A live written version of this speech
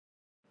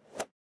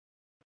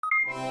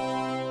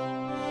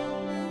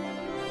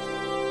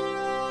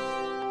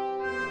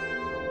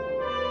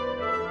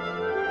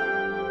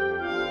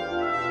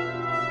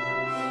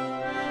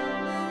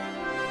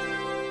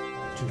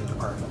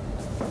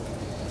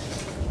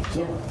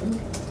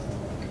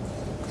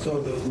So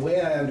the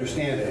way I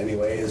understand it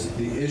anyway is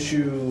the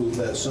issue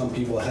that some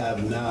people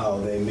have now,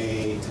 they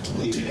may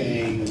be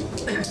paying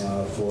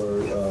for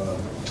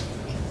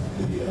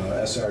the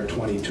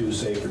SR22,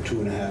 say, for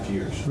 2.5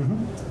 years.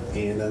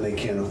 And then they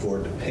can't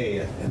afford to pay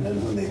it. And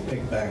then when they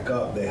pick back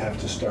up, they have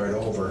to start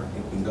over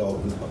and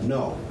go,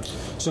 no.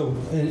 So,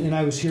 and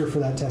I was here for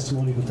that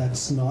testimony, but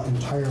that's not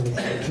entirely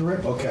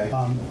accurate. Okay.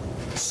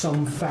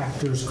 Some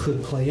factors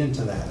could play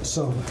into that.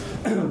 So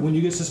when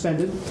you get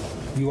suspended,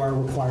 you are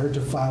required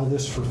to file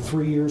this for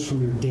 3 years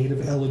from your date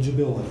of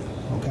eligibility.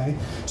 Okay?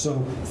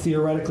 So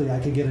theoretically, I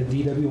could get a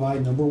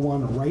DWI number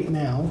 1 right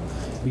now,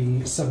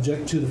 be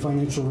subject to the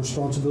financial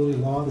responsibility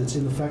law that's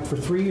in effect for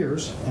 3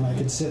 years, and I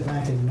could sit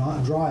back and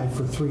not drive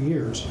for 3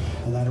 years,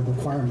 and that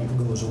requirement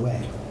goes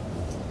away.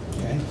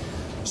 Okay?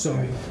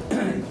 So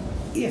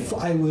if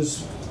I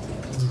was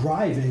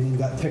driving and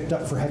got picked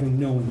up for having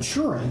no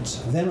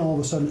insurance, then all of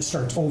a sudden it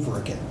starts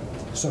over again.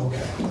 So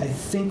I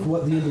think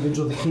what the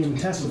individual that came and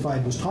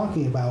testified was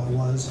talking about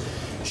was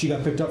she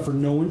got picked up for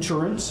no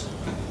insurance,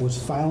 was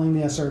filing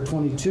the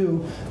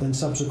SR22, then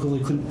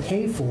subsequently couldn't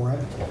pay for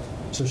it,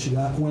 so she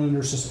went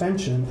under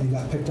suspension and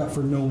got picked up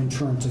for no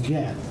insurance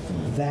again.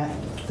 That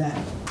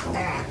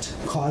act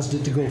caused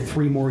it to go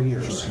 3 more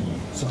years.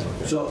 So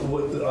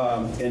with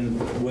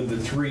the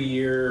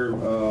 3-year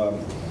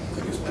I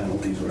guess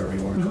penalties, whatever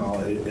you want to call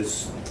it,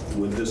 it's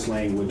with this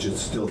language, it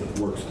still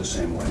works the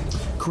same way.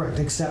 Correct,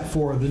 except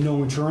for the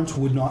no insurance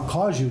would not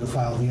cause you to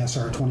file the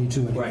SR22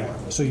 anymore.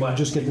 Right. So you would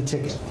just get the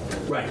ticket.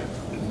 Right.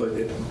 But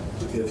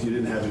if you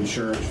didn't have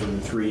insurance for the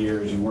 3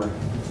 years, you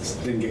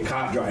didn't get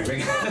caught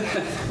driving,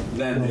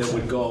 then it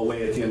would go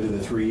away at the end of the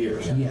 3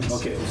 years. Yes.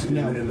 Okay. So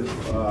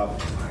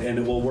and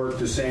it will work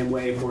the same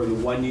way for the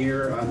 1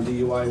 year on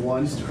DUI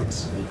 1?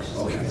 Yes.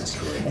 Okay.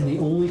 Yes. And the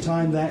only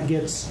time that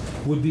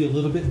would be a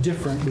little bit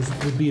different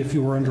would be if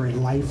you were under a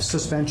life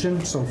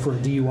suspension. So for a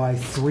DUI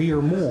 3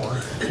 or more,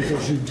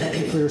 because you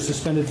technically are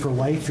suspended for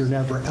life, you're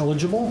never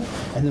eligible.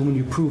 And then when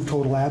you prove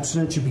total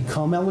abstinence, you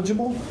become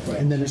eligible,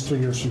 and then it's 3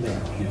 years from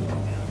there.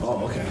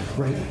 Oh, okay.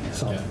 Right.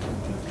 So. Yeah.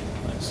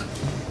 Nice.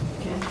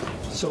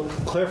 So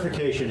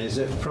clarification, is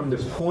it from the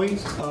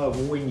point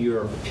of when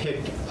you're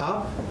picked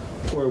up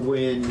or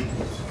when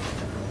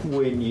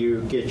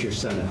you get your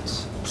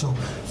sentence? So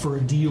for a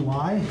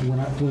DUI,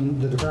 when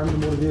the Department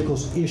of Motor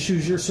Vehicles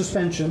issues your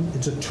suspension,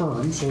 it's a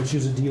term, so let's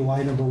use a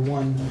DUI number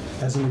 1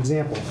 as an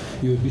example.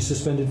 You would be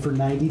suspended for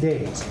 90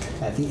 days.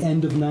 At the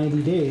end of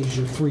 90 days,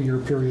 your 3-year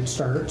period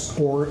starts,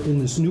 or in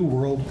this new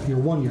world, your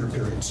 1-year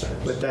period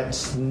starts. But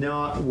that's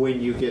not when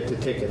you get the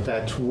ticket,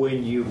 that's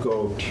when you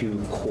go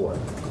to court.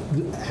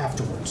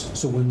 Afterwards.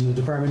 So when the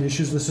department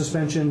issues the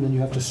suspension, then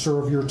you have to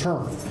serve your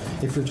term.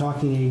 If you're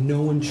talking a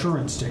no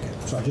insurance ticket,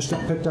 so I just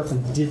got picked up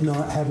and did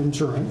not have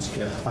insurance,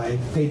 I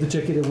paid the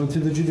ticket, it went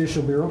through the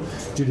Judicial Bureau.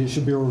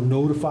 Judicial Bureau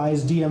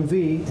notifies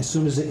DMV as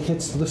soon as it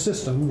hits the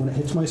system. When it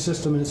hits my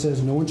system and it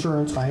says no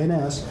insurance,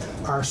 INS,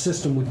 our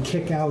system would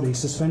kick out a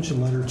suspension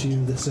letter to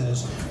you that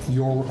says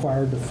you're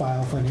required to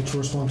file financial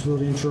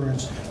responsibility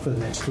insurance for the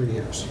next 3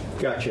 years.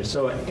 Gotcha.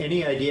 So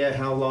any idea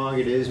how long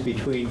it is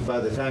between by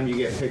the time you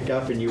get picked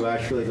up and you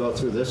actually go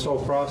through this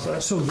whole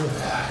process? So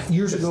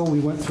years ago,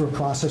 we went through a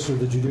process with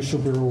the Judicial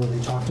Bureau where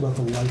they talked about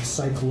the life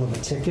cycle of a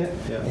ticket,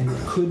 and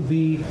it could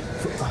be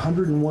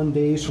 101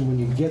 days from when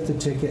you get the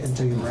ticket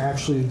until you're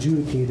actually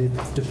adjudicated,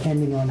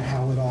 depending on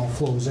how it all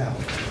flows out.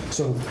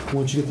 So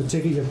once you get the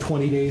ticket, you have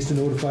 20 days to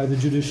notify the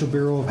Judicial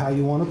Bureau of how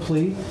you want to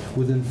plea.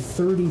 Within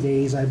 30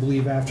 days, I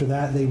believe after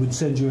that, they would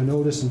send you a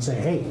notice and say,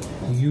 hey,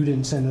 you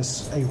didn't send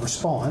us a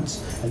response.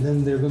 And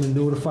then they're going to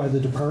notify the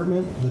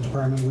department. The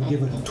department would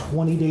give a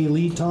 20-day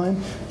lead time.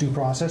 Due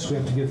process, we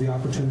have to give the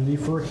opportunity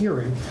for a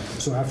hearing.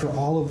 So after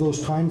all of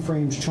those time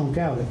frames chunk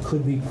out, it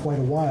could be quite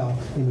a while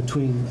in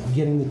between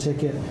getting the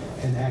ticket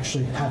and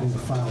actually having to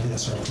file the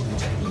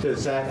SR22.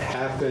 Does that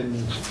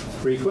happen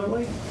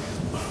frequently?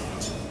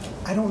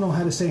 I don't know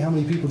how to say how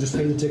many people just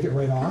pay the ticket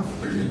right off.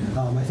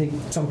 I think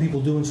some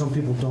people do and some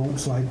people don't,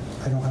 so I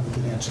don't have a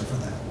good answer for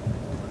that.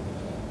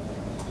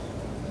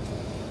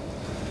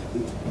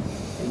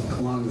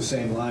 Along the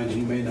same lines,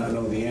 you may not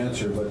know the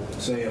answer, but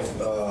say if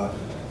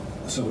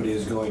somebody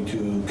is going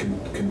to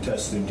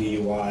contest their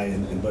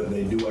DUI, but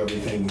they do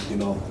everything,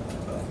 in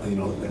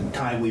a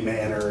timely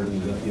manner,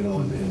 and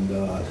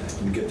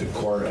and get to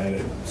court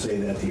at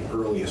say at the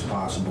earliest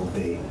possible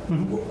date.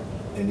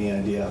 Any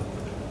idea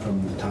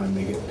from the time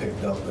they get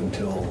picked up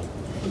until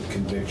the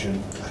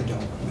conviction? I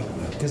don't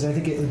know, because I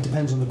think it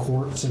depends on the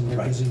courts and their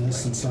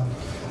busyness and stuff.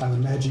 I would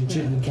imagine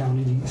Chittenden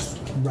County is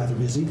rather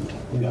busy,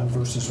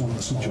 versus one of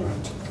the smaller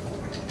ones.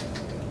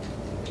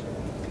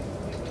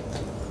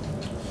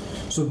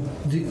 So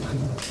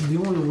the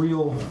only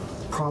real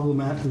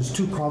there's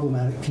 2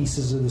 problematic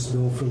pieces of this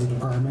bill for the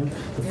department.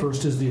 The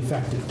first is the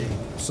effective date.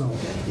 So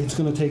it's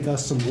going to take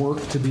us some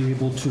work to be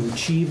able to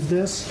achieve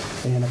this,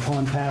 and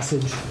upon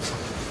passage,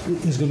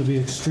 is going to be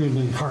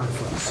extremely hard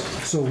for us.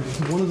 So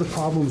one of the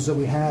problems that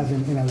we have,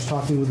 and I was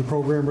talking with the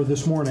programmer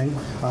this morning,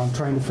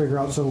 trying to figure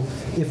out, so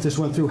if this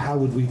went through, how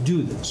would we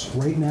do this?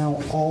 Right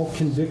now, all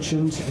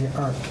suspensions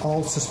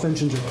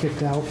are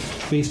kicked out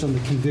based on the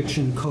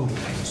conviction code.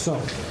 So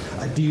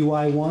a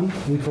DUI 1,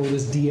 we call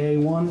this DA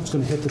 1, it's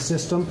going to hit the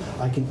system.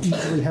 I can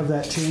easily have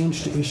that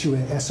changed to issue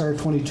an SR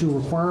 22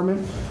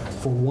 requirement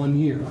for 1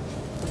 year.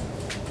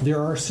 There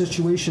are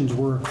situations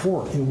where a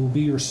court, it will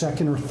be your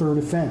second or third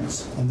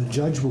offense, and the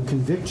judge will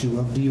convict you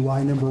of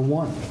DUI number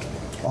 1.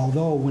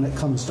 Although, when it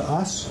comes to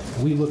us,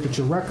 we look at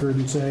your record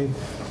and say,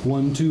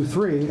 1, 2,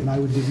 3, and I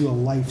would give you a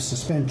life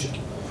suspension.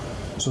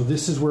 So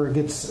this is where it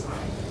gets,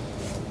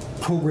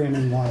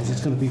 programming-wise,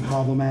 it's going to be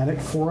problematic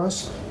for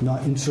us.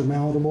 Not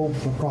insurmountable,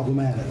 but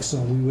problematic.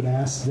 So we would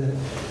ask that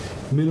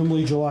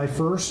minimally July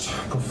 1st,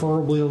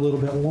 preferably a little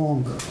bit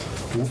longer.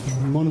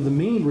 One of the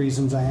main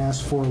reasons I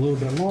asked for a little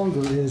bit longer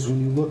is when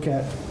you look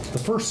at the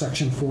first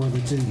section 4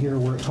 that's in here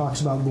where it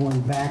talks about going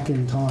back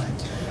in time.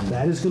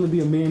 That is going to be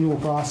a manual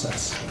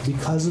process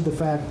because of the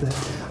fact that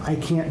I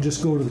can't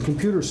just go to the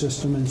computer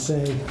system and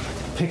say,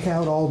 pick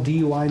out all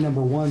DUI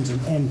number 1s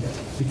and end it,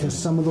 because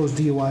some of those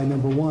DUI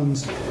number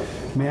 1s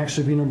may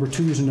actually be number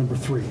 2s and number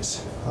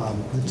 3s.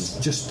 It's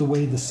just the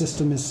way the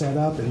system is set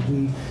up,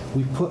 and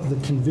we put the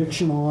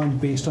conviction on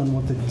based on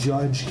what the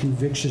judge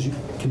convicts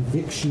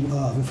you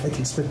of, if I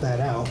can spit that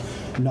out,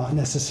 not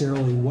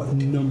necessarily what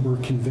number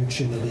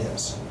conviction it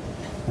is.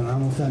 And I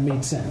don't know if that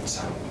made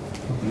sense.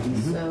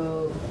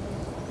 So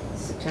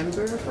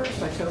September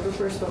 1st, October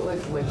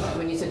 1st,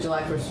 when you said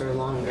July 1st or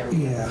longer?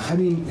 Yeah, I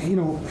mean,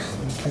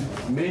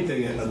 The main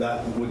thing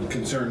that would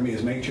concern me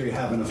is make sure you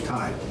have enough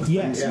time.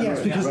 yes,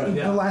 because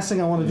the last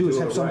thing I want to do is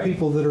have some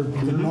people that are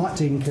not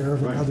taken care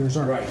of and others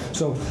aren't. Right.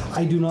 So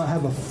I do not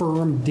have a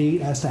firm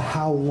date as to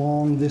how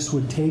long this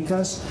would take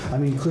us. I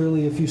mean,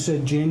 clearly, if you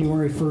said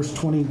January 1st,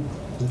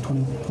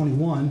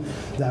 2021,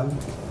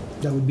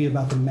 that would be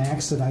about the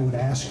max that I would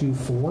ask you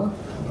for.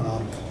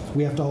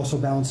 We have to also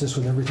balance this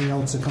with everything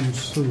else that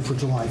comes through for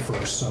July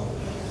 1st. So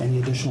any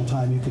additional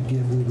time you could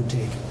give, we would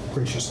take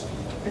graciously.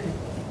 Okay,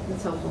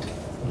 that's helpful.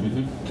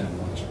 10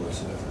 months, what's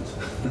the difference?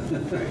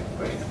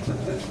 Right.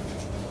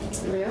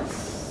 Anybody else?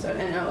 So,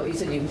 and you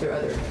said you threw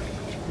other.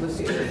 Let's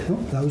see. No,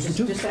 that was the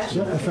two. Just that?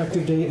 Yeah,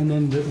 effective date, and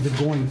then the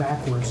going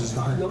backwards is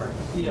the hard No, part.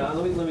 yeah,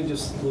 let me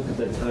just look at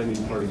that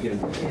timing part again.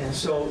 Yeah.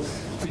 So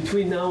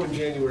between now and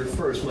January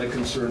 1st, my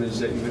concern is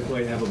that you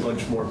might have a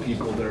bunch more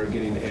people that are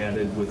getting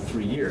added with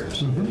 3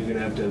 years. And you're going to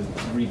have to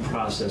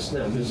reprocess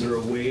them. Is there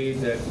a way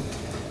that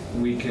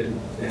we can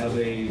have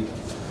a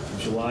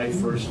July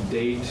 1st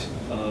date,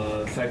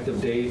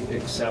 effective date,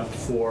 except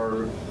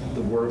for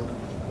the work,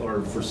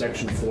 or for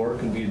Section 4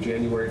 can be a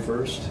January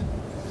 1st?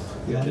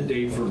 You have the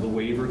date for the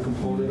waiver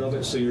component of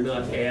it, so you're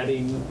not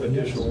adding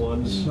additional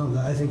ones? No,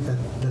 I think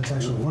that's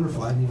actually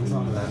wonderful. I hadn't even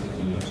thought of that.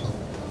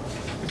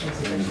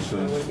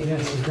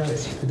 Yes, it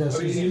does. It does.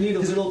 I mean, you need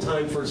a little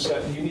time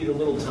you need a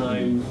little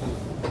time.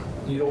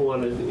 You don't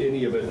want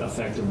any of it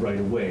effective right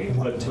away.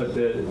 But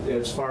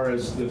as far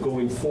as the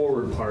going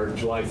forward part,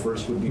 July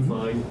 1st would be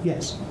fine?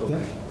 Yes. Okay.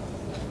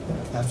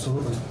 Yep.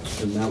 Absolutely.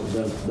 And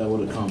that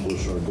would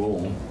accomplish our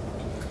goal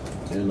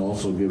and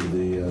also give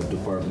the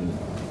department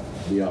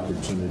the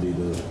opportunity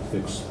to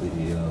fix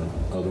the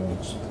other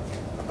ones.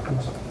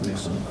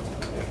 Makes sense.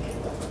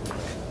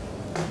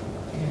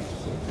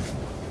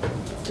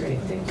 Great,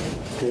 thank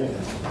you. Okay.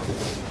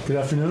 Good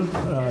afternoon.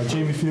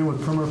 Jamie Few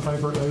with Primer,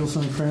 Piper,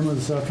 Eggleston, Kramer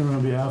this afternoon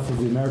on behalf of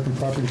the American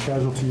Property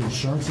Casualty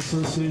Insurance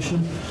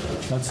Association.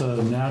 That's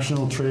a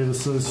national trade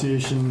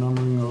association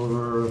numbering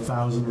over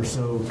 1,000 or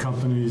so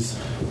companies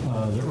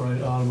that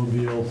write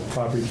automobile,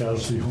 property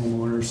casualty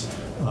homeowners,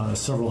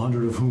 several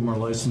hundred of whom are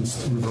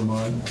licensed in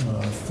Vermont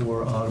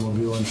for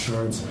automobile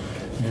insurance,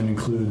 and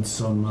includes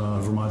some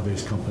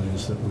Vermont-based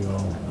companies that we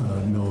all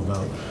know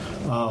about.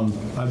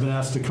 I've been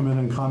asked to come in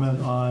and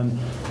comment on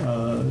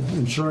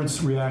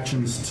insurance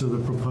reactions to the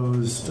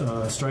proposed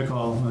strike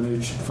all on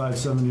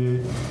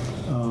H.578,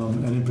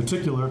 and in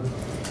particular,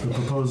 the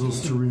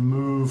proposals to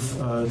remove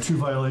 2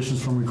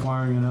 violations from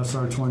requiring an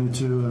SR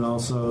 22 and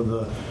also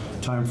the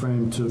time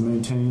frame to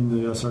maintain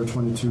the SR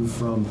 22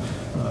 from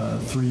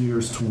 3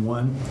 years to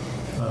 1.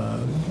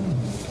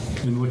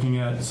 In looking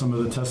at some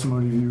of the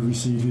testimony you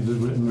received, either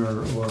written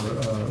or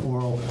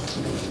oral,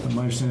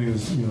 my understanding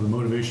is the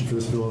motivation for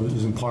this bill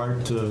is in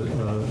part to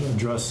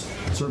address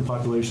certain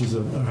populations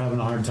that are having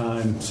a hard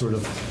time sort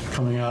of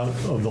coming out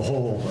of the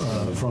hole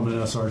from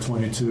an SR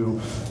 22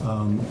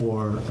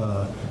 or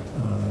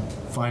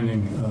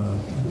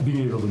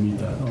being able to meet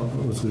that.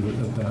 Let's leave it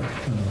at that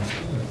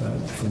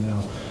for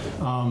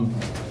now.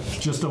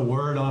 Just a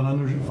word on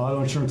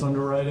auto insurance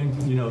underwriting.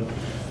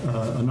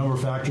 A number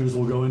of factors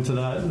will go into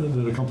that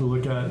a company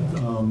look at.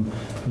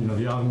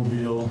 The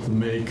automobile, the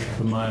make,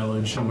 the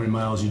mileage, how many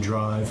miles you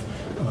drive.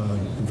 A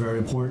very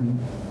important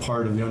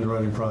part of the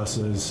underwriting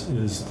process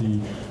is the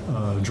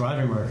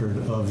driving record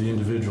of the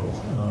individual.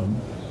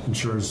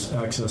 insurers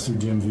access through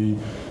DMV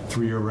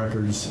 3-year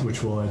records,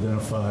 which will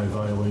identify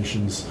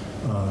violations,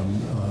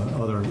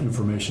 other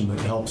information that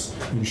helps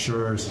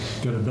insurers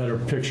get a better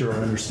picture or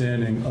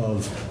understanding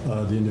of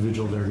the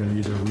individual they're going to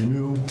either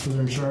renew for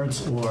their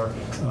insurance or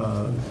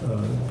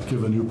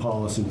give a new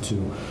policy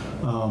to.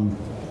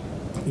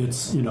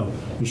 It's,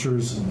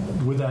 insurers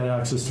with that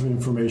access to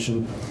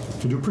information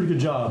can do a pretty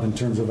good job in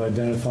terms of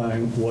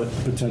identifying what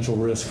potential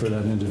risk for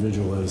that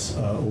individual is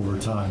over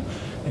time.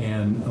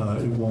 And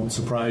it won't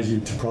surprise you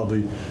to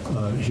probably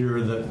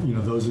hear that,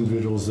 those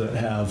individuals that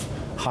have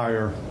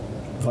higher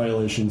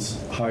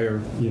violations, higher,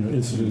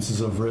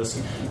 incidences of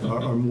risk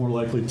are more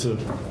likely to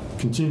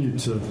continue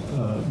to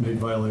make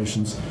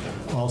violations.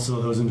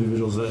 Also, those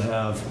individuals that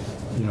have,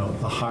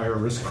 a higher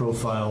risk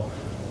profile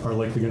are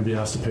likely going to be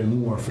asked to pay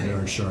more for their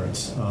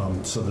insurance,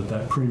 so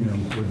that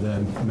premium would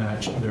then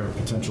match their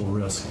potential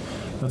risk.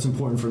 That's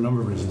important for a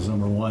number of reasons.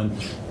 Number one,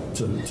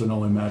 to not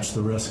only match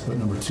the risk, but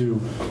number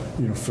two,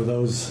 for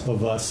those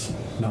of us,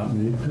 not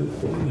me, who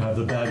have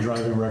the bad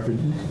driving record,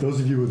 those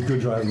of you with good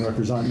driving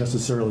records aren't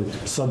necessarily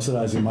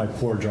subsidizing my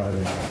poor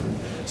driving record,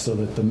 so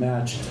that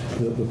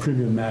the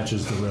premium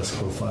matches the risk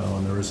profile,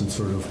 and there isn't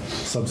sort of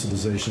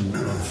subsidization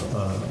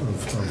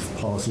of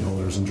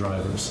policyholders and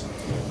drivers.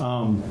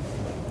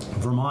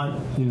 Vermont,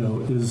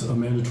 is a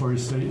mandatory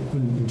state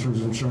in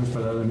terms of insurance.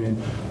 By that I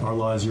mean our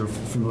law, as you're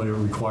familiar,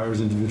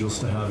 requires individuals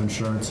to have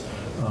insurance,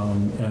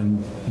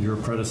 and your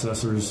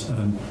predecessors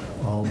and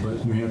all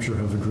but New Hampshire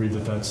have agreed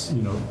that that's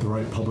the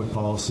right public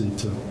policy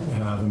to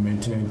have and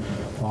maintain.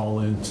 All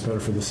in, it's better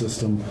for the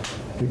system.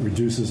 It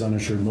reduces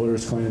uninsured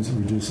motorist claims. It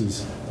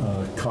reduces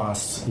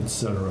costs,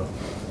 etc.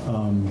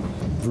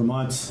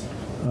 Vermont's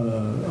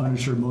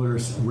uninsured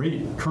motorist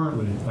rate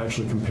currently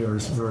actually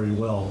compares very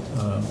well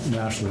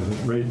nationally. The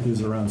rate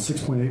is around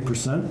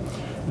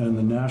 6.8%, and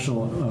the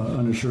national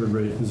uninsured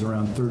rate is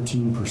around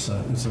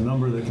 13%. It's a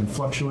number that can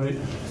fluctuate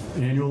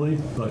annually,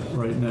 but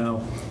right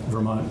now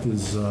Vermont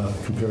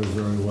compares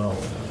very well.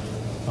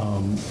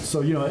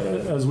 So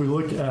as we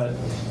look at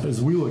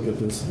this,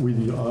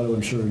 the auto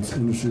insurance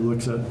industry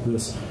looks at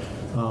this.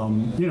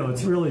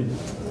 It's really,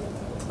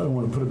 I don't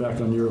want to put it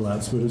back on your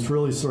laps, but it's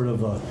really sort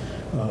of a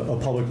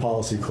public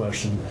policy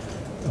question.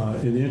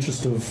 In the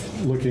interest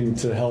of looking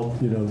to help,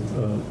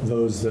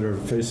 those that are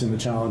facing the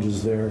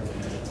challenges there,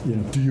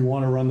 do you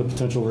want to run the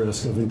potential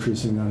risk of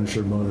increasing the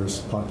uninsured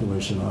motorist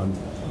population on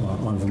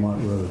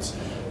Vermont roads?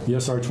 The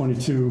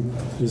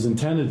SR-22 is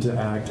intended to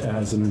act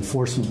as an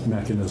enforcement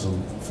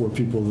mechanism for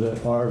people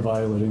that are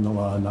violating the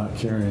law, not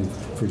carrying,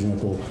 for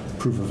example,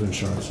 proof of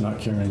insurance, not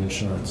carrying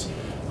insurance.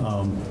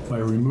 By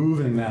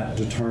removing that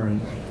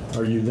deterrent,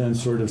 are you then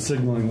sort of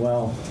signaling,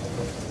 well,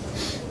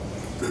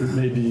 it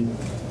may be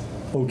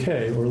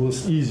okay or a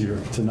little easier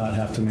to not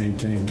have to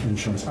maintain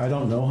insurance? I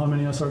don't know how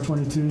many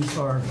SR-22s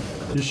are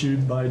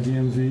issued by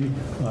DMV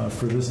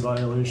for this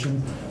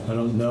violation. I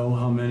don't know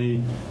how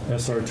many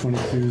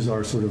SR-22s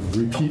are sort of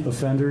repeat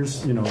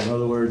offenders. In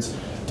other words,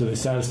 do they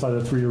satisfy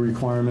the 3-year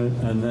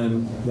requirement and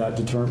then that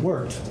deterrent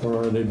worked?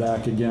 Or are they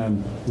back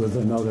again with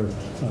another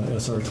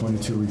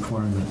SR-22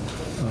 requirement?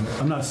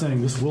 I'm not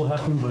saying this will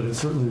happen, but it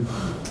certainly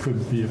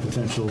could be a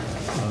potential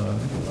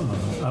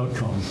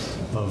outcome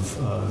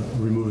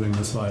of removing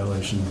this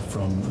violation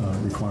from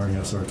requiring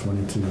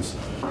SR-22s.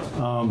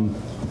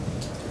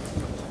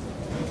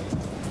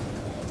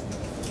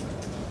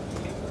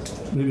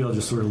 Maybe I'll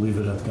just sort of leave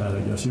it at that,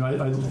 I guess.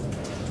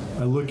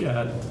 I look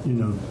at,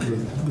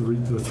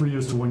 the 3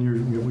 years to 1 year,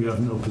 we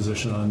have no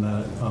position on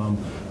that.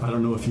 I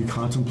don't know if you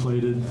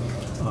contemplated,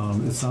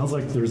 it sounds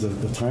like there's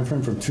a time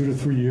frame from 2 to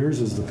 3 years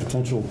is the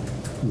potential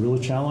real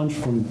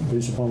challenge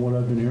based upon what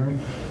I've been hearing.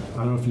 I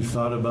don't know if you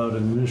thought about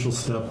an initial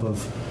step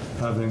of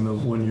having the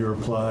 1 year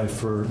apply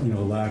for,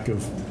 lack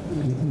of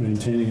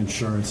maintaining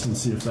insurance and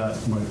see if that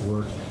might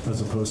work,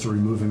 as opposed to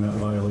removing that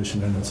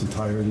violation in its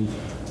entirety.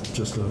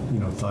 Just a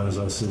thought as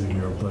I was sitting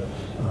here, but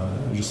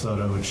I just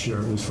thought I would share,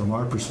 at least from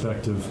our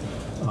perspective,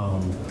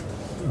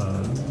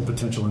 the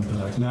potential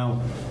impact.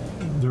 Now,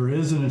 there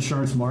is an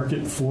insurance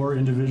market for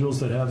individuals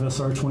that have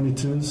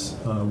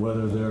SR-22s,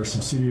 whether they're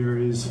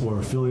subsidiaries or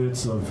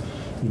affiliates of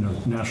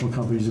national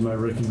companies you might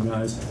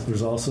recognize.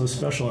 There's also a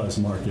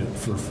specialized market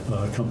for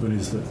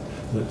companies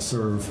that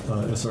serve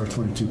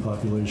SR-22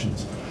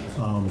 populations.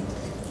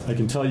 I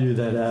can tell you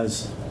that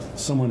as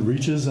someone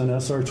reaches an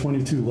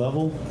SR-22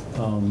 level,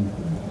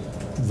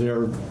 their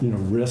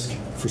risk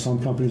for some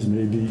companies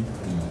may be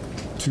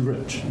too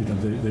rich.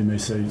 They may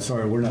say,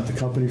 sorry, we're not the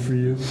company for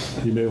you.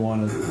 You may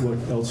want to look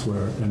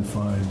elsewhere and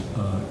find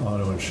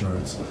auto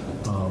insurance.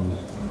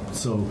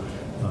 So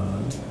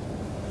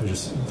I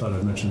just thought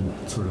I'd mention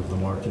sort of the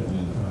market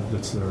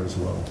that's there as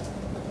well.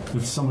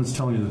 If someone's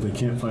telling you that they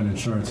can't find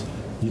insurance,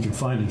 you can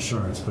find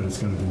insurance, but it's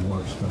going to be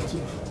more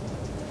expensive.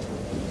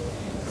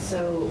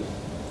 So,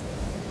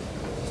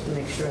 to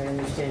make sure I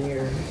understand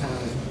your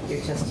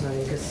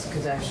testimony,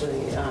 because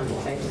actually I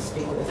had to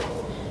speak with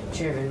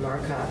Chairman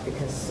Marcotte,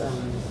 because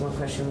one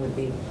question would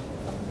be,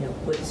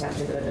 would this have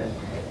to go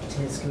to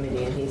his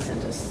committee, and he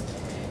sent us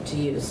to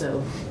you.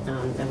 So I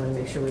want to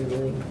make sure we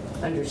really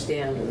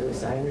understand, or at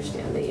least I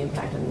understand, the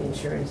impact on the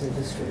insurance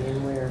industry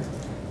and where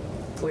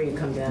you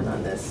come down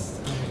on this.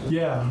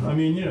 Yeah, I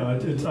mean,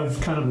 I've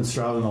kind of been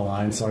straddling the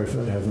line. Sorry if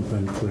I haven't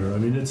been clear. I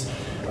mean,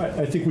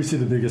 I think we see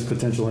the biggest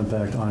potential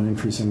impact on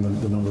increasing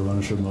the number of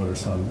uninsured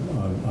motorists on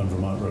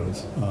Vermont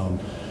roads.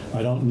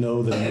 I don't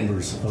know the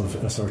numbers of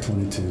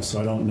SR22, so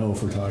I don't know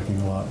if we're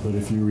talking a lot. But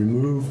if you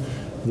remove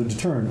the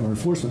deterrent or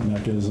enforcement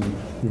mechanism,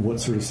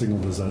 what sort of signal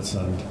does that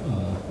send?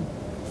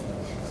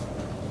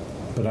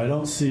 But I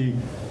don't see,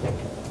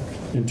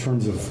 in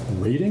terms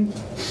of rating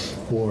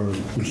or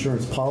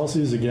insurance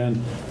policies,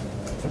 again,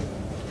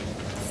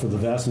 for the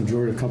vast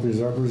majority of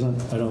companies I represent,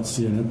 I don't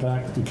see an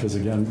impact because,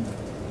 again,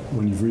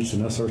 when you've reached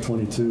an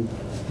SR22,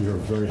 you're a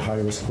very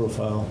high-risk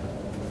profile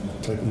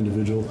type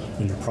individual,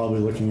 and you're probably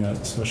looking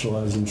at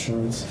specialized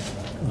insurance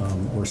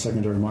or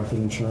secondary market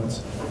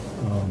insurance.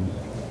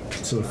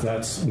 So if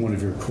that's one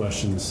of your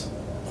questions,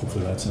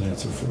 hopefully that's an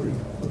answer for you.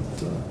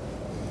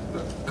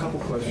 But, a couple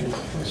questions.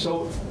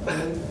 So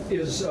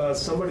is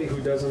somebody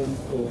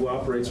who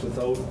operates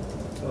without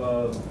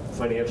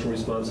financial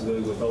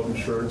responsibility, without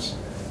insurance,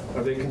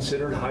 are they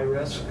considered high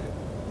risk?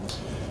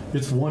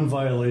 it's one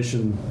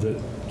violation that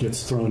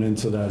gets thrown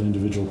into that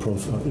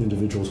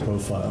individual's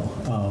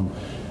profile.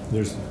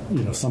 There's,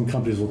 some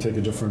companies will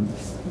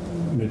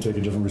may take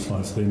a different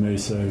response. They may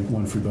say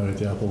one free bite at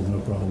the apple, no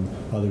problem.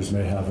 Others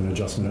may have an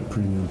adjustment at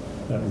premium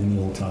at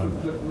renewal time.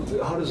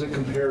 How does it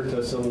compare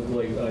to something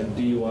like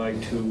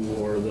DUI 2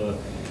 or the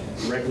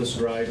reckless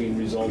driving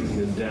resulting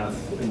in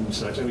death and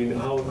such? I mean,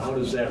 how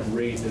does that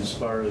rate as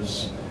far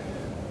as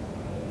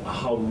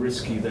how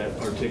risky that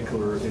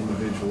particular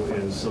individual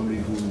is? Somebody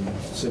who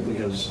simply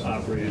has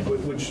operated,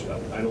 which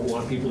I don't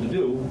want people to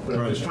do, but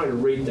I'm just trying to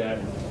rate that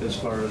as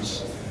far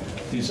as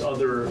these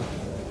other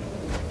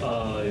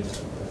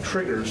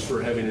triggers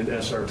for having an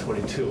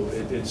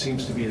SR22. It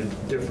seems to be a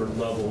different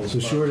level. The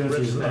short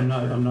answer is I'm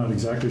not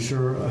exactly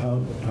sure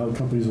how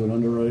companies would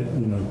underwrite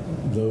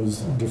those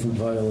different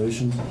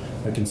violations.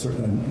 I can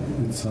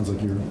certainly. It sounds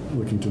like you're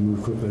looking to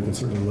move quickly. I can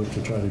certainly look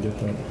to try to get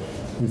that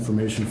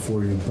information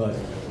for you, but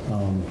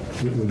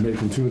it would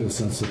make intuitive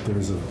sense that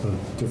there's a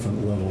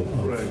different level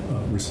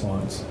of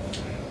response.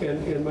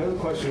 And my other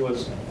question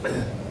was,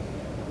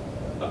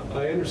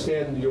 I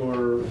understand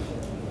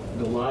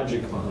the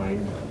logic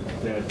behind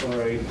that. All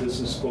right, this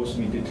is supposed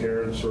to be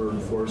deterrence or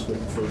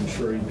enforcement for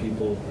ensuring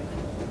people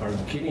are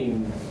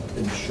getting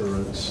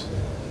insurance.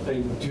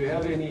 Do you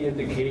have any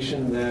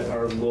indication that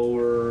our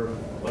lower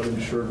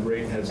uninsured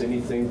rate has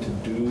anything to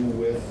do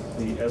with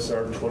the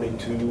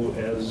SR22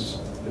 as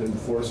an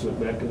enforcement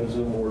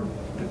mechanism or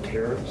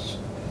deterrence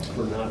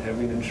for not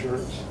having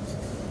insurance?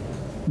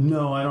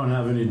 No, I don't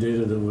have any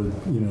data that would,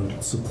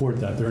 support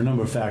that. There are a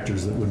number of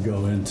factors that would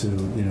go into,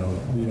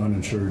 the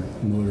uninsured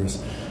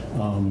motorist.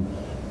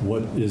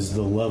 What is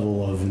the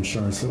level of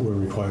insurance that we're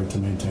required to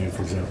maintain,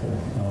 for example,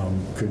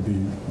 could be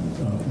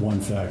one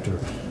factor.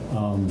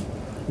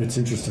 It's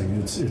interesting.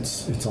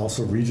 It's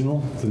also regional.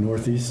 The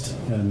Northeast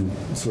and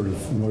sort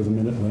of northern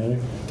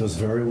Mid-Atlantic does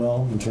very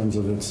well in terms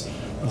of its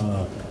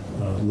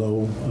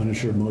low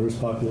uninsured motorist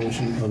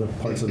population. Other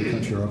parts of the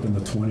country are up in the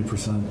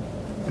 20%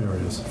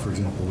 areas, for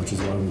example, which is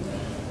why we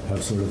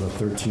have sort of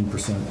a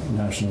 13%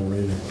 national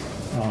rating.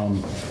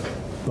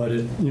 But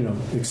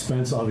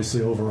expense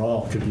obviously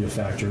overall could be a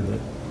factor that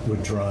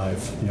would drive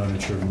the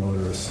uninsured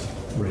motorist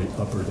rate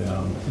up or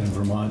down. And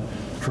Vermont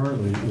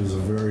currently is a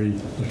very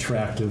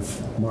attractive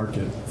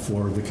market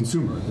for the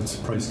consumer. It's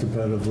priced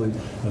competitively.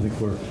 I think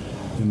we're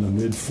in the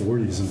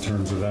mid-40s in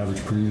terms of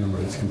average premium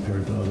rates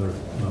compared to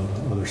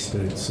other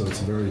states. So it's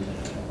very,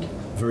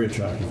 very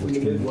attractive.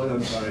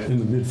 In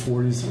the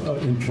mid-40s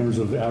in terms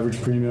of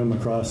average premium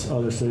across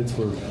other states.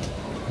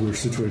 We're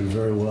situated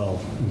very well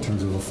in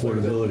terms of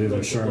affordability of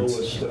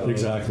insurance. Lowest,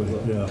 exactly.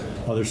 Yeah.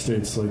 Other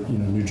states like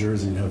New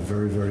Jersey have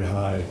very, very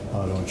high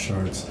auto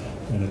insurance,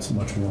 and it's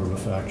much more of a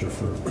factor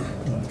for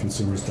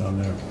consumers down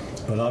there.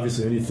 But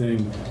obviously,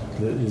 anything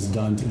that is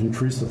done to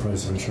increase the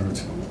price of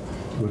insurance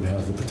would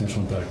have the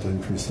potential impact to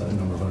increase that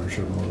number of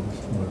uninsured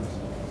motorists.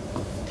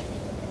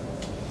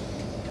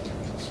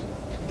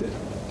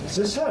 Does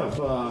this have?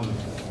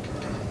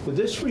 Would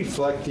this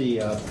reflect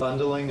the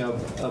bundling of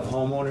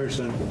homeowners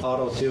and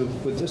auto too?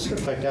 Would this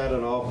affect that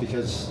at all?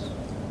 Because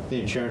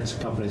the insurance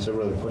companies are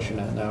really pushing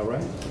that now,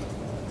 right?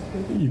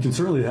 You can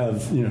certainly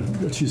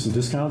achieve some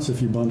discounts if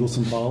you bundle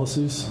some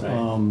policies. Right.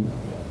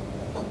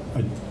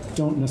 I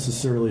don't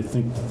necessarily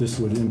think that this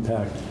would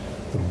impact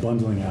the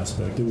bundling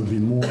aspect. It would be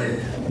more.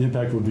 The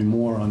impact would be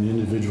more on the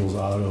individual's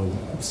auto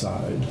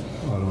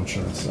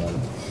insurance side.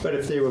 But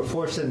if they were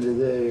forced into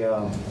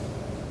the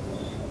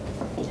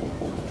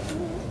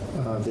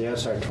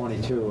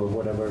SR22 or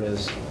whatever it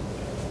is,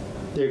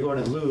 they're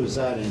going to lose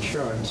that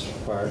insurance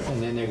part,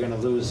 and then they're going to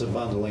lose the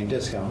bundling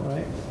discount,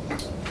 right?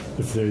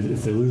 If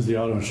they lose the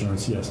auto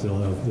insurance, yes, they'll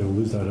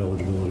lose that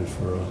eligibility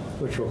for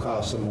which will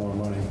cost them more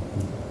money.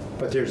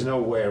 But there's no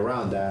way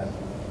around that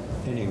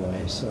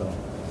anyway. So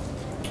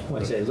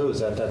once they lose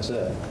that, that's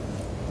it,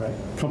 right?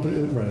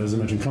 As I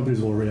mentioned,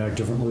 companies will react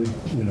differently,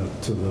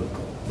 to the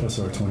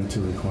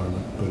SR22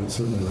 requirement, but it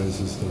certainly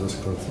raises the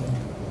risk profile.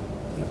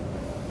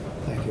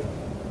 Thank you.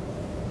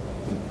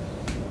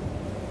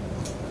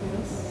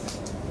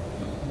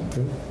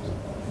 Okay.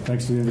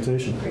 Thanks for the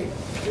invitation. Great.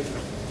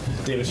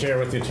 David Scher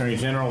with the Attorney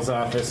General's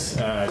office.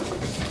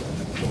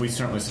 We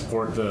certainly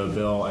support the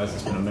bill as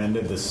it's been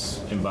amended.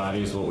 This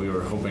embodies what we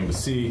were hoping to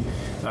see.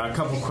 A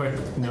couple quick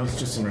notes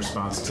just in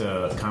response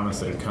to comments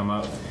that had come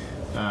up.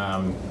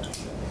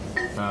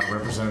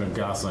 Representative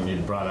Gosselin, you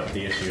brought up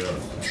the issue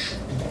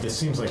of this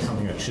seems like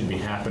something that should be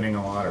happening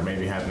a lot or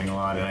maybe happening a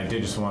lot, and I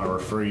did just want to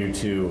refer you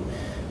to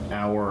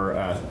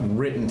our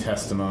written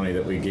testimony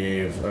that we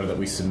gave, or that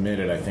we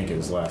submitted, I think it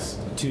was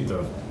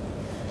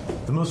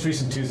the most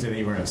recent Tuesday that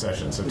you were in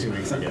session, so 2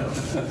 weeks ago,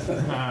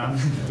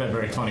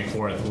 February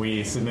 24th,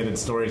 we submitted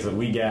stories that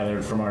we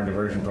gathered from our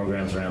diversion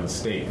programs around the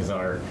state, because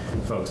our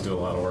folks do a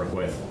lot of work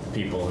with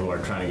people who are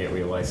trying to get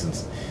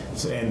relicensed.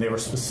 So, and they were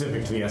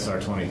specific to the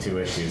SR22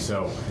 issue,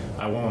 so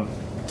I won't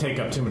take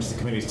up too much of the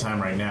committee's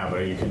time right now,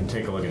 but you can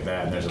take a look at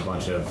that, and there's a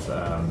bunch of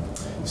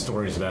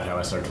stories about how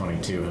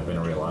SR22 have been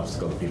a real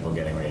obstacle to people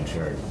getting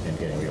reinsured and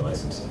getting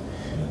relicensed.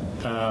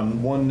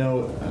 One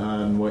note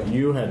on what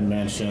you had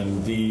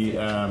mentioned,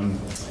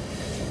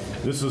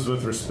 this was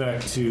with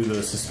respect to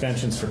the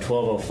suspensions for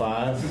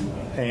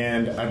 1205,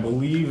 and I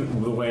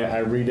believe the way I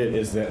read it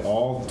is that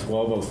all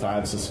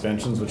 1205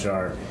 suspensions, which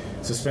are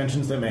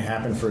suspensions that may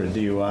happen for a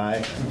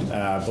DUI,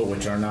 but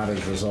which are not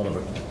as a result of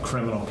a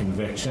criminal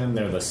conviction,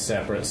 they're the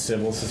separate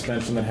civil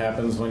suspension that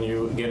happens when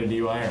you get a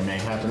DUI, or may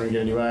happen when you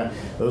get a DUI.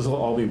 Those will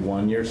all be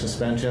 1-year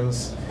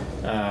suspensions,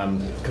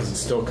 because it's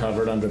still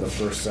covered under the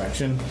first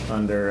section,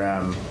 under,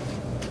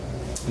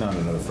 not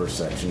under the first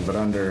section, but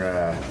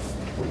under,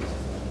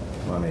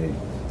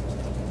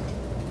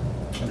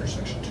 Under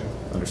Section 2.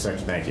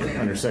 Thank you,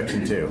 under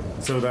Section 2.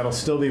 So that'll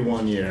still be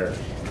 1 year.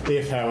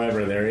 If,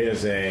 however, there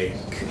is a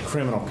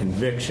criminal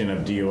conviction of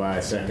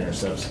DUI, second or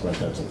subsequent,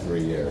 that's a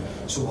 3-year.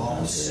 So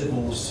all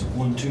civils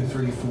 1, 2,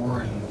 3,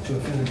 4, and 2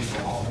 affinities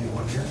will all be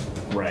 1 year?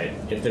 Right.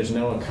 If there's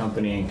no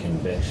accompanying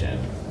conviction,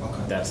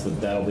 Okay.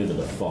 that'll be the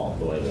default,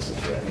 the way this is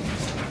written.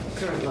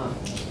 Current law,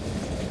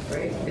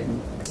 right?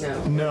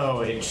 No.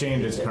 No, it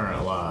changes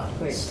current law.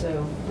 Wait,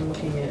 so I'm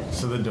looking at,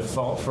 So the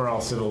default for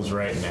all civils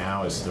right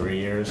now is 3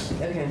 years,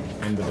 okay.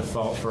 and the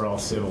default for all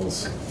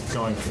civils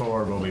going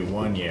forward will be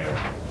 1 year.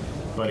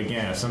 But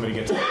again, if somebody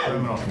gets a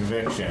criminal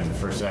conviction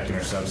for second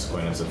or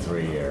subsequent, it's a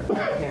 3-year.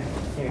 Okay,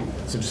 here.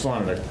 So just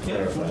wanted to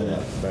clarify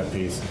that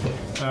piece.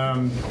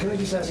 Can I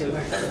just ask you,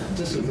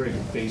 this is a very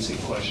basic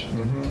question.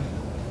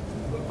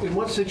 In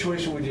what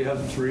situation would you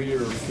have 3 or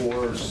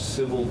 4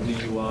 civil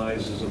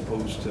DUIs as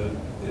opposed to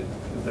it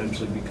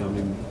eventually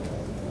becoming,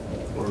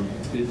 or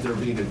there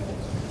being a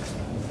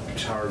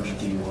charged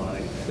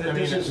DUI?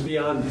 This is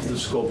beyond the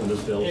scope of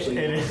this bill. So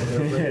It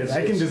is.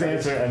 I can just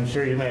answer. I'm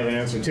sure you may have an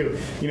answer too.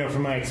 You know,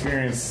 from my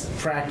experience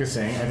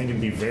practicing, I think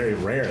it'd be very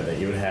rare that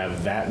you would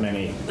have that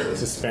many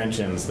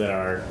suspensions that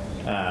are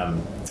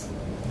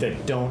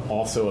that don't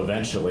also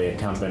eventually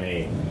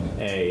accompany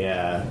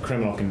a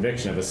criminal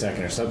conviction of a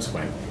second or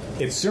subsequent.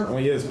 It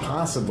certainly is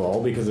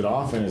possible, because it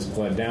often is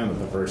pled down that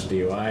the first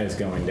DUI is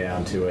going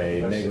down to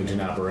a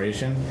negligent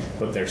operation,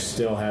 but they're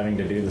still having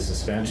to do the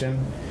suspension.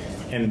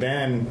 And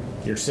then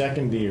your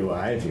second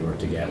DUI, if you were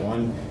to get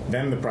one,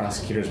 then the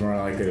prosecutor's more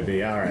likely to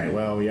be, all right,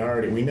 well,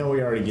 we know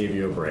we already gave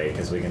you a break,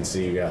 because we can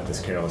see you got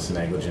this careless and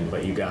negligent,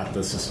 but you got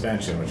the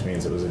suspension, which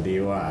means it was a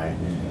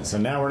DUI. So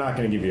now we're not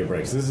going to give you a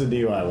break. So this is a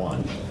DUI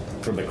 1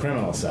 from the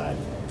criminal side,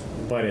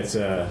 but it's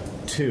a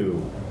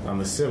 2 on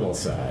the civil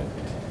side.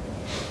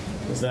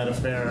 Is that a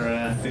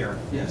fair? Fair,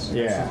 yes.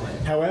 Yeah.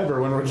 Absolutely.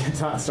 However, when we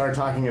start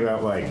talking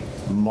about like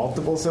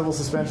multiple civil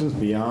suspensions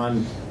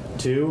beyond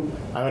 2,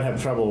 I would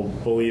have trouble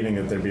believing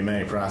that there'd be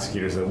many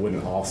prosecutors that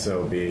wouldn't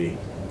also be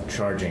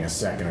charging a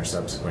second or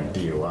subsequent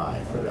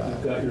DUI for that.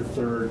 You've got your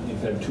third,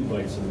 you've had 2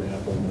 bites in the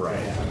apple. Right.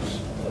 Perhaps.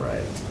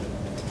 Right.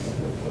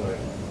 All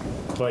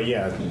right. But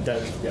yeah,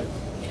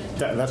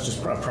 that's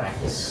just a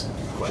practice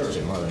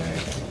question more than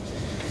anything.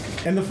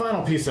 And the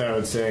final piece I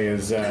would say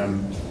is,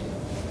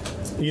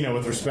 you know,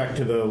 with respect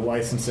to the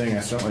licensing,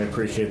 I certainly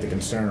appreciate the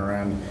concern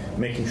around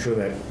making sure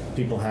that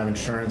people have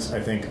insurance. I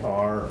think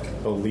our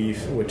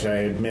belief, which I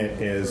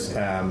admit is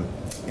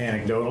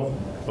anecdotal,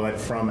 but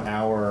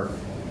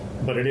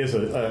it is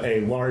a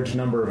large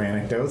number of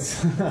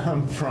anecdotes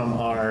from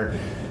our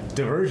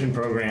diversion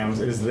programs,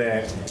 is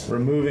that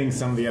removing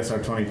some of the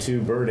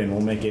SR22 burden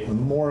will make it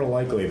more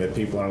likely that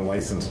people are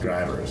licensed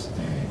drivers.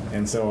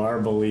 And so our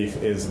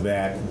belief is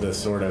that the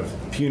sort of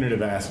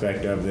punitive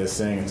aspect of this,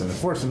 saying it's an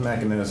enforcement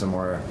mechanism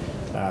or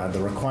the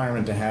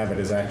requirement to have it,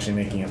 is actually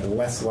making it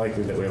less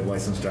likely that we have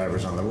licensed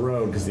drivers on the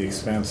road, because the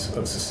expense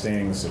of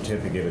sustaining the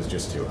certificate is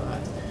just too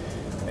high.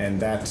 And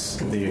that's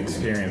the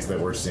experience that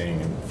we're seeing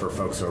for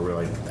folks who are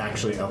really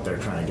actually out there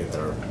trying to get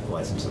their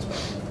licenses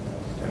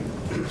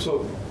back.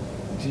 So,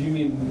 do you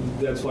mean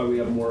that's why we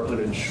have more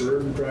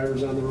uninsured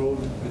drivers on the road?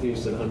 I think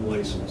it's an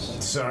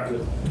unlicensed. Sorry,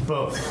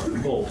 both.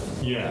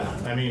 Both. Yeah,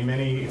 I mean,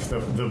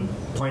 the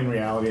plain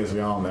reality, as we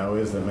all know,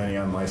 is that many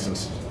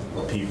unlicensed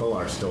people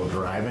are still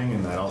driving,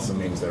 and that also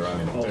means they're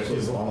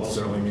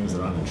certainly means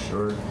they're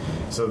uninsured.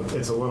 So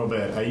it's a little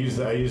bit. I may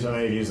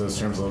use those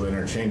terms a little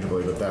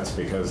interchangeably, but that's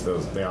because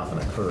they often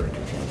occur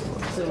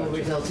interchangeably. So it will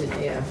result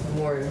in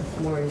more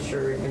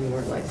insured and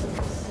more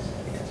licensed.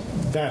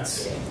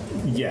 That's,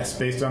 yes,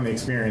 based on the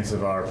experience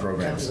of our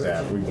program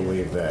staff, we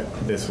believe that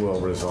this will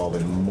result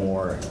in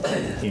more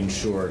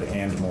insured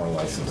and more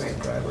licensed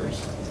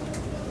drivers.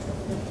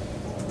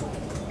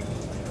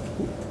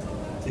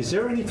 Is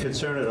there any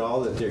concern at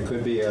all that there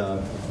could be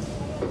a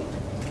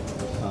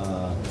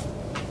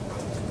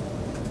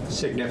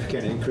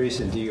significant increase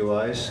in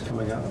DUIs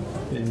coming up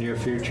in the near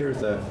future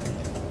that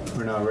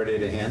we're not ready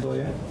to handle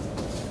yet?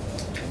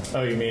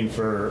 Oh, you mean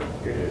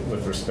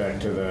with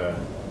respect to the...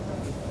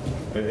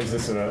 Is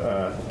this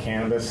a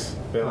cannabis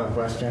bill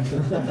question?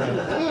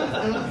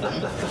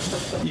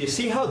 You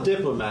see how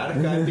diplomatic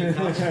I've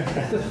become?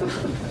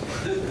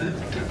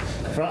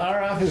 For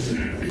our office,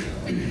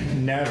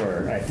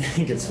 never, I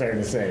think it's fair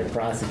to say,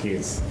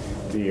 prosecutes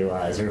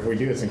DUIs, or if we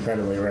do, it's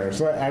incredibly rare.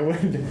 So I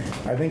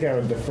think I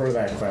would defer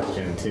that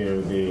question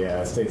to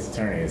the state's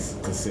attorneys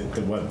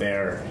to what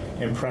their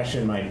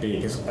impression might be,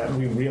 because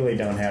we really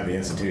don't have the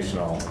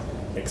institutional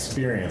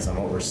experience on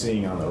what we're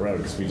seeing on the road,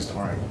 because we just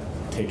aren't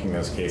taking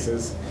those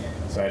cases.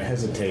 So I'd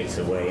hesitate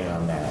to weigh in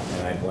on that,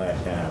 and I'd let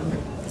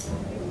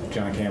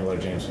John Campbell or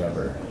James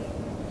Weber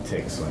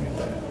take a swing at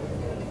that.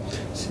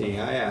 See,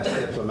 I asked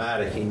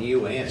diplomatic and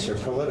you answer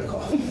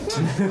political.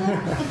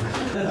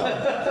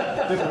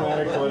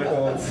 Diplomatic,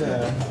 political, it's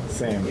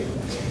same.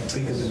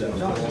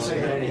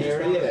 And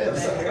here he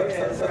is.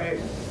 Right.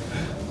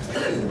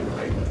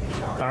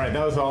 All right,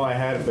 that was all I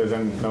had. If there's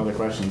no other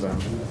questions,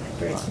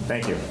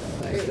 thank you.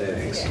 Nice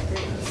day.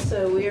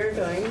 So we are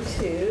going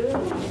to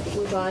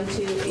move on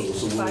to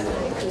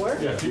H.594.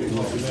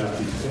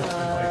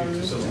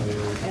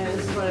 And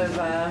it's one of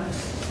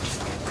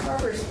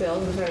Barbara's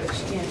bills. I'm sorry that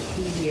she can't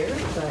be here,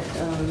 but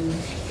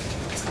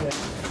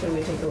should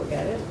we take a look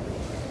at it?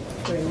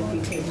 We're in the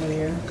details when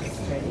you're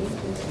ready.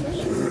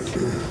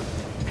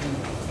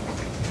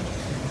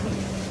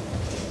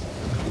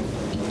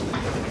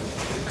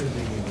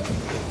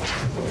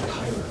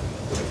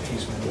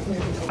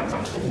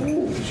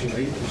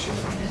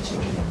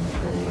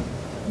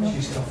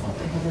 She's tough on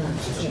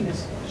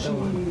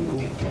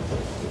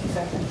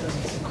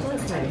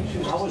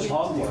How was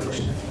Hogwarts?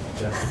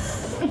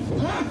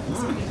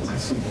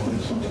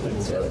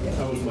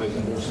 That was my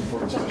most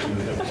important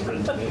question that was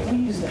written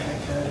today.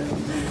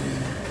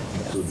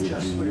 So did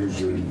you use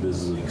your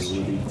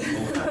invisibility?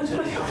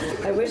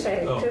 I wish I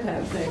could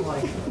have. It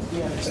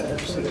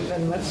would have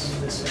been much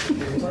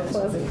more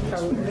pleasant,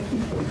 probably.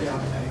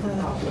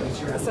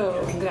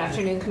 So, good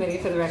afternoon, committee.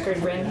 For the record,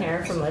 Bryn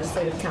Hare from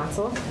Legislative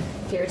Council,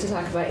 here to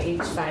talk about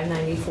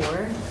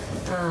H.594.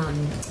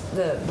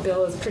 The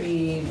bill is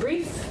pretty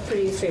brief,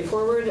 pretty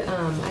straightforward.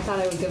 I thought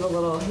I would give a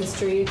little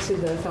history to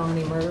the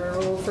felony murder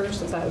rule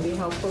first, if that would be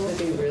helpful. That'd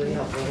be really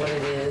helpful, what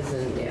it is,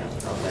 and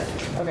all that.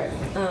 Okay.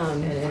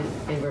 And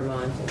in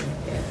Vermont,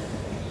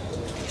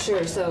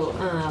 Sure. So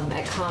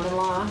at common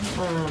law,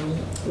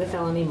 the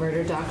felony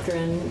murder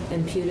doctrine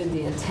imputed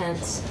the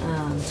intent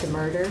to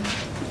murder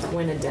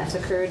when a death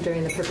occurred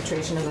during the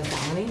perpetration of a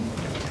felony,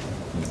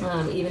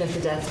 even if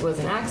the death was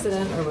an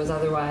accident or was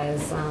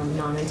otherwise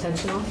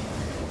non-intentional.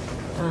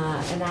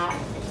 And that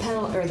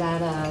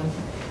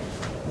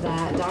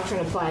that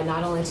doctrine applied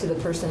not only to the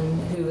person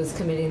who was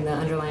committing the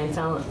underlying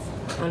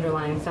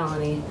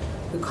felony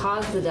who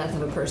caused the death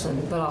of a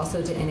person, but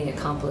also to any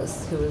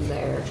accomplice who was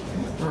there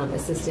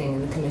assisting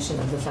in the commission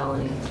of the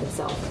felony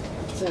itself.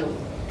 so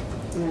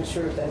I'm not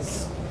sure if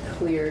that's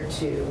clear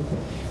to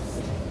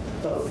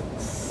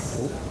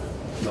folks.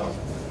 No.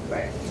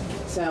 Right.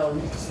 So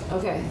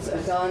Okay. it's a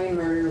felony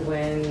murder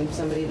when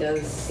somebody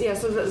does. Yeah,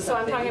 so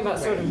I'm talking about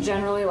sort of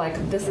generally, like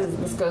this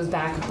goes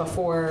back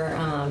before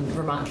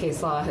Vermont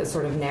case law has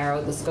sort of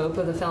narrowed the scope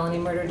of the felony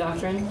murder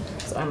doctrine.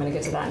 So I'm going to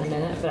get to that in a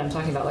minute, but I'm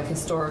talking about like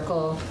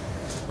historical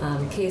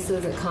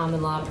cases at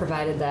common law,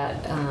 provided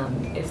that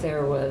if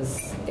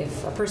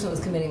a person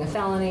was committing a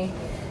felony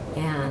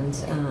and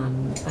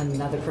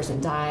another person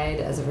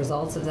died as a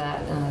result of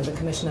that, the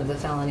commission of the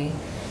felony,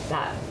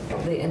 that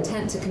the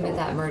intent to commit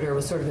that murder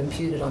was sort of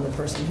imputed on the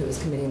person who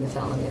was committing the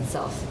felony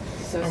itself.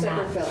 So And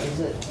separate that- felonies.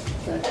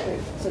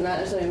 So not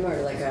necessarily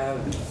murder, like another.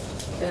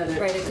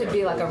 Right, it could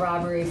be like a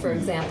robbery, for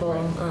example,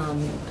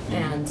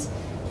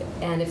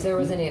 and if there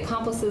was any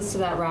accomplices to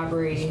that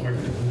robbery,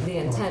 the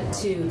intent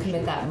to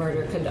commit that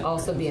murder could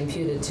also be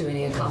imputed to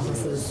any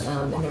accomplices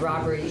in the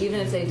robbery, even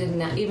if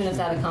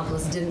that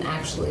accomplice didn't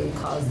actually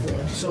cause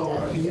the So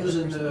death.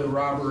 using the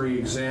robbery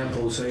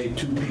example, say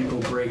two people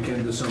break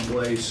into some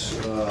place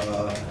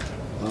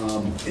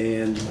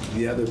and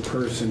the other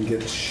person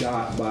gets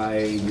shot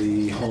by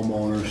the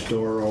homeowner,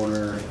 store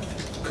owner,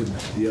 could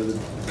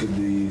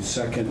the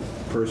second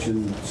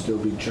person still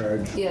be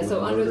charged? Yeah,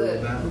 so with under murder the,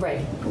 in that?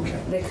 right, Okay.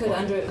 they could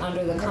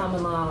under the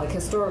common law, like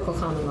historical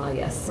common law,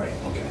 yes. Right,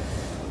 okay.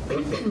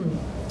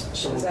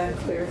 Is that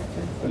clear?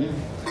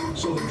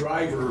 So the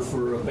driver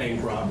for a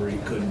bank robbery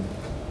could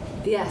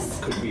Yes,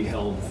 could be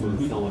held for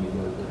felony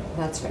murder.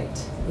 that's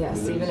right. Yes,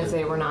 And even those if are-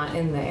 they were not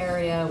in the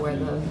area where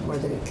the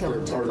They're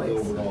killing took part of the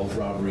place. overall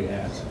robbery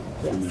act.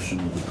 Yes. Commission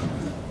of the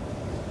crime.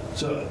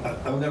 So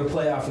I'm going to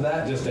play off of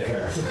that just a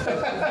hair.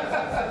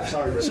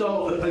 Sorry.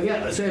 So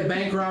again, say a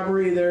bank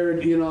robbery, they're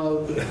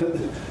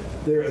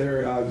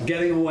they're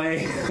getting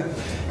away,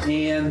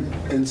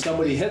 and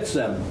somebody hits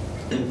them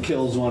and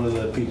kills one of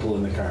the people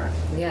in the car.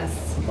 Yes.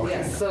 Okay.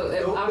 Yes.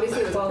 So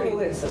obviously it's Well, who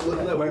pretty. is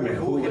them? Wait a minute.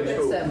 Who Who-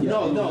 It's them.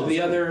 No,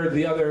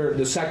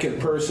 the second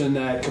person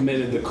that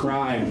committed the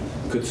crime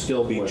could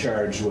still be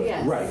charged with.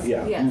 Yes. Right.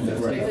 Yeah. Yes.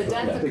 Right. If the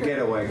death Yeah. The occurred,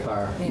 getaway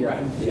car. yeah.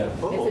 Right. Yeah.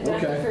 If the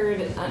death okay.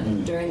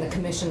 occurred during the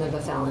commission of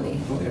a felony,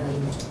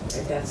 then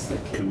That's the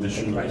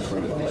Commission of the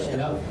crime. commission.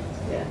 Yeah.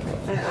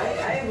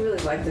 I really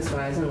liked this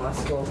when I was in law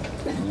school.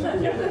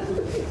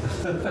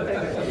 It's kind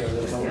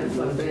of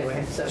fun, but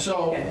anyway. So,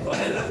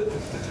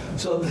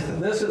 so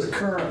this is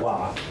current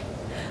law.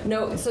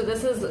 no. So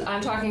this is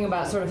I'm talking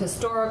about sort of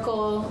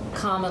historical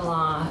common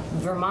law.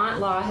 Vermont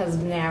law has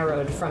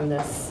narrowed from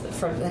this.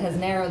 Has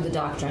narrowed the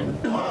doctrine.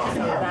 So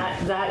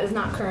that is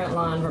not current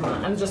law in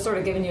Vermont. I'm just sort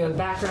of giving you a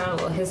background, a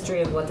little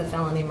history of what the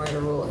felony murder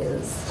rule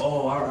is.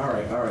 Oh, all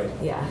right.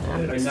 Yeah.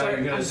 And now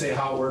you're going to say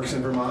how it works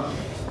in Vermont?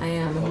 I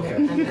am. Okay.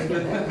 I'm gonna get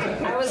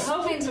there. I was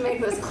hoping to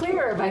make this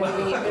clearer by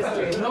giving you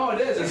history. No,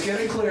 it is. It's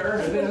getting clearer.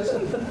 It is.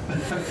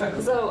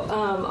 So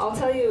I'll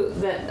tell you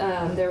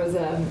that there was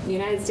a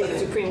United States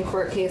Supreme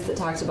Court case that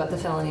talked about the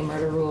felony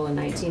murder rule in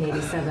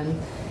 1987.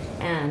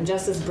 And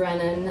Justice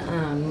Brennan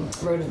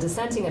wrote a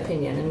dissenting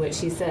opinion in which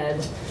he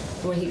said,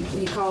 when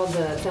he called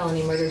the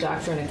felony murder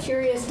doctrine a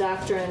curious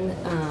doctrine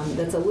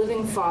that's a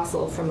living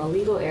fossil from a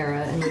legal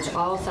era in which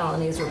all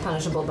felonies were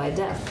punishable by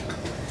death.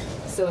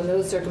 So in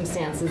those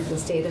circumstances, the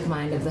state of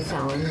mind of the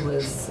felon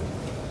was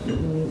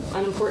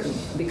unimportant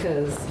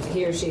because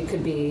he or she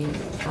could be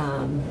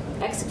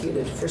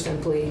executed for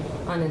simply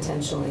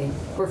unintentionally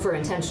or for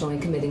intentionally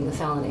committing the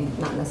felony,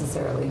 not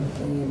necessarily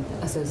any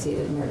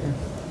associated murder.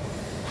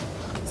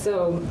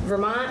 So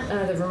Vermont,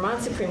 the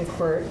Vermont Supreme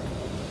Court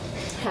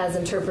has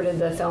interpreted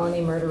the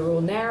felony murder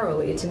rule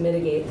narrowly to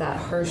mitigate that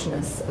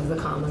harshness of the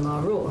common law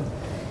rule.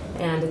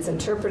 And it's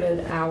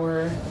interpreted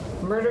our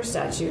murder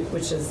statute,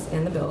 which is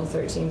in the bill,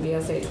 13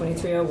 VSA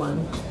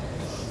 2301,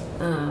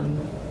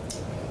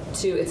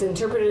 it's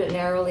interpreted it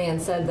narrowly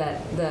and said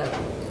that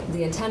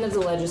the intent of the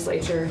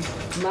legislature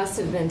must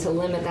have been to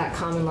limit that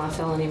common law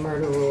felony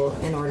murder rule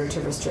in order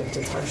to restrict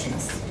its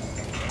harshness.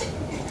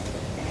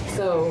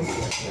 So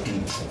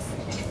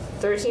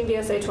 13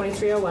 VSA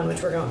 2301,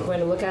 which we're going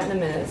to look at in a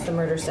minute, it's the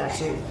murder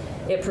statute.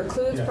 It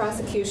precludes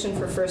prosecution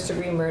for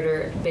first-degree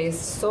murder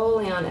based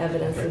solely on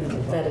evidence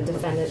that a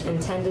defendant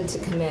intended to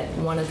commit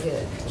one of the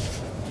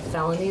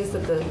felonies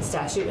that the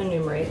statute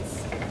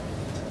enumerates,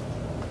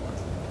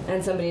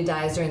 and somebody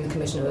dies during the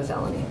commission of a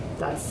felony.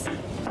 That's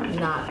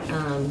not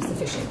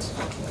sufficient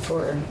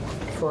for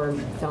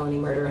felony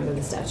murder under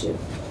the statute.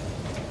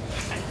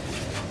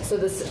 So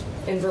this,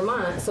 in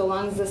Vermont, so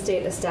long as the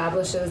state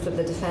establishes that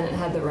the defendant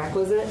had the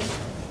requisite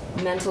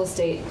mental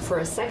state for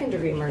a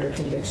second-degree murder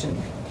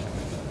conviction,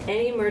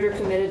 any murder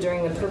committed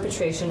during the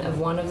perpetration of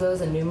one of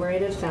those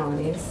enumerated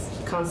felonies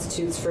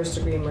constitutes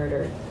first-degree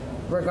murder,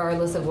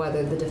 regardless of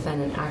whether the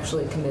defendant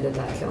actually committed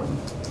that killing.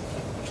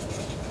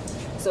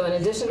 So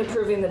in addition to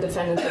proving the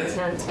defendant's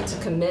intent to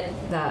commit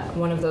that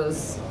one of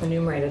those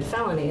enumerated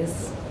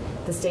felonies,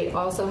 the state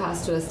also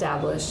has to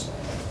establish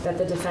that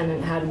the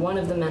defendant had one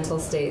of the mental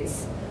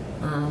states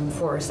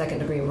for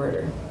second-degree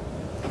murder.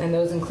 And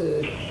those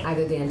include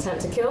either the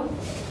intent to kill,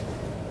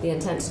 the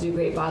intent to do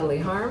great bodily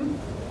harm,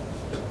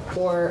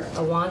 or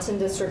a wanton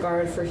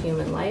disregard for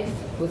human life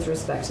with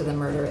respect to the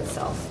murder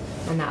itself.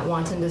 And that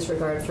wanton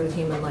disregard for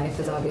human life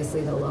is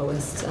obviously the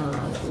lowest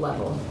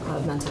level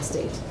of mental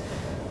state.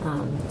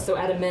 So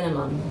at a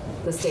minimum,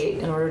 the state,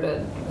 in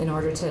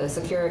order to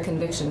secure a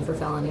conviction for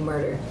felony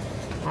murder,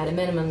 at a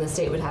minimum, the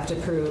state would have to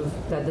prove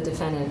that the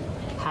defendant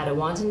had a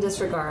wanton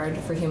disregard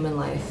for human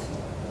life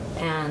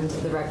and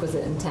the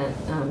requisite intent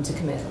to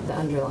commit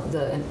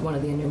one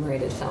of the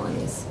enumerated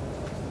felonies,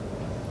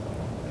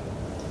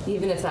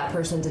 even if that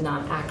person did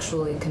not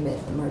actually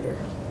commit the murder.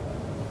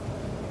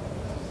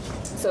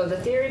 So the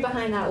theory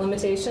behind that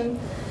limitation,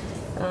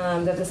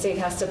 that the state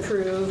has to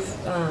prove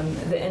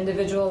the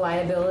individual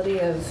liability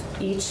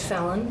of each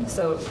felon.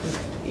 So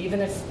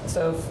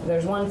if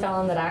there's one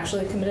felon that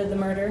actually committed the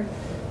murder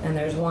and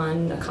there's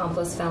one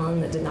accomplice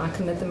felon that did not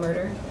commit the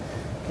murder,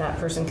 that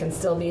person can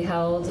still be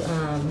held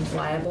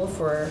liable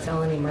for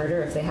felony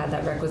murder if they had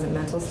that requisite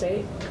mental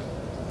state.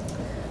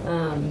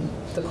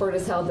 The court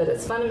has held that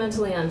it's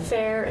fundamentally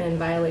unfair and in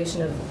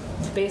violation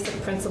of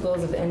basic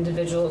principles of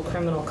individual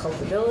criminal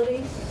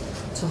culpability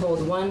to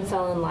hold one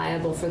felon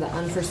liable for the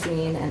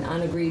unforeseen and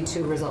unagreed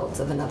to results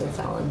of another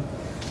felon.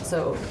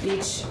 So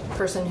each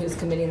person who's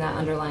committing that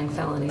underlying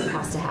felony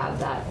has to have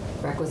that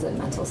requisite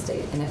mental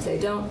state. And if they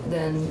don't,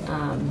 then,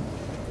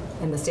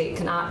 and the state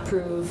cannot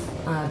prove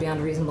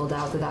beyond a reasonable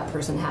doubt that that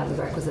person had the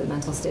requisite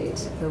mental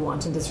state, the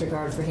wanton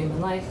disregard for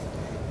human life,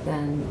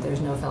 then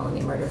there's no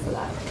felony murder for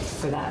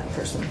that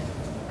person.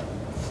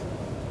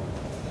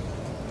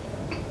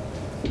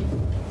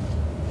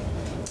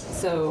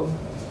 So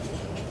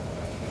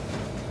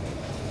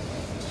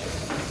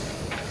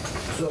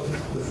So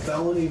the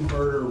felony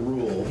murder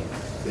rule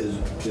is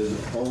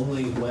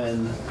only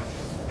when,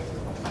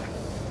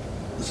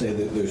 say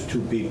that there's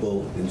two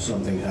people and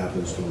something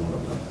happens to one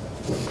of them.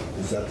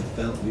 Is that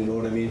you know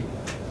what I mean?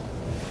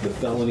 The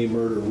felony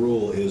murder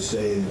rule is,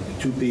 say,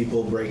 two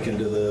people break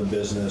into the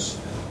business,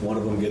 one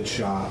of them gets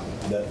shot,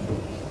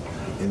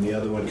 and the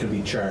other one can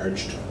be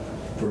charged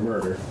for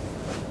murder.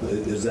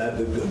 Is that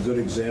a good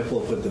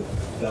example of what the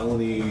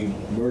felony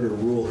murder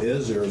rule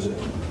is, or is it?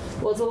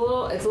 Well,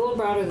 it's a little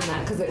broader than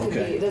that, because it could be,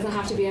 it doesn't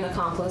have to be an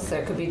accomplice.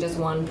 There could be just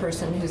one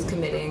person who's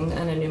committing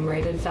an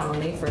enumerated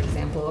felony, for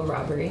example, a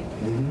robbery.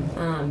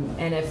 Mm-hmm.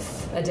 And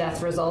if a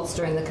death results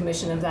during the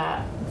commission of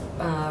that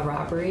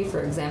robbery,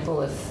 for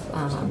example, if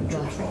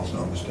falls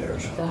down the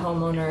stairs, the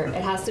homeowner,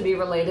 it has to be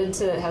related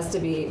to, it has to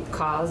be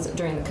caused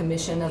during the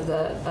commission of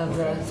the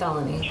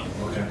felony.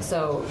 Okay.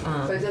 So,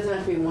 But it doesn't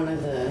have to be one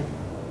of the.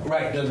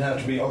 Right, it doesn't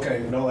have to be,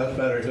 okay, no, that's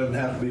better. It doesn't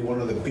have to be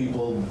one of the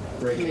people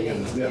breaking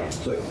in. Yeah.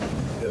 It's like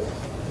if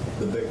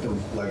the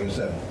victim, like I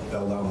said,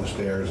 fell down the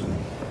stairs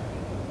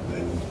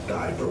and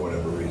died for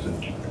whatever reason.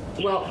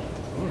 well,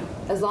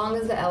 as long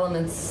as the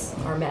elements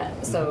are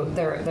met. So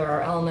there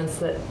are elements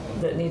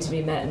that need to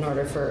be met in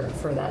order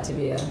for that to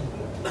be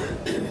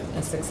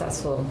a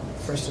successful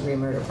first-degree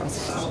murder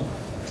prosecution.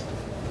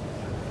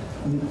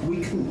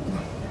 We can,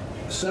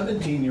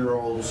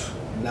 17-year-olds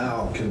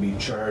now can be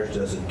charged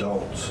as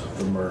adults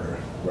for murder,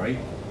 right?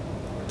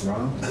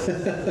 Wrong?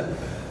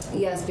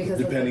 Yes, because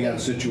Depending on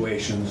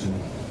situations.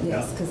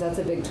 Yes, because that's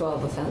a Big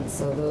 12 offense.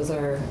 So those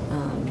are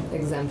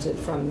exempted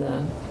from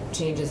the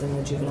changes in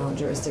the juvenile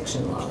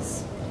jurisdiction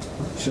laws.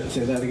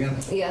 Say that again?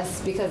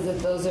 Yes, because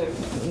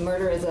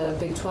murder is a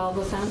Big 12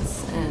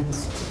 offense, and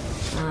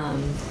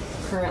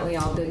currently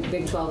all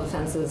Big 12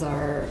 offenses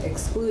are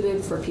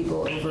excluded for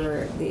people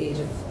over the age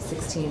of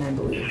 16, I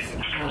believe,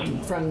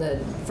 from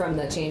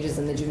the changes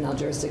in the juvenile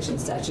jurisdiction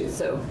statute.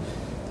 So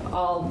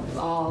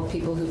all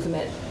people who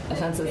commit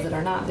offenses that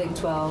are not Big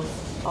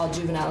 12, all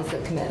juveniles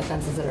that commit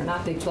offenses that are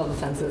not Big 12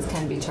 offenses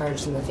can be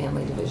charged in the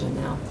family division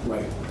now.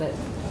 Right. But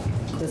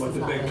this But is the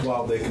not Big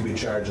 12, they can be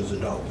charged as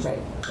adults. Right.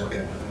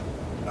 Okay.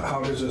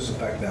 How does this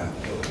affect that,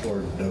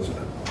 or doesn't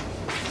it?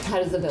 How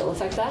does the bill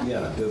affect that?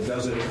 Yeah,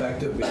 does it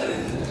affect it,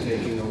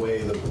 taking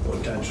away the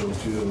potential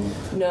to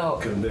No.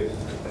 convict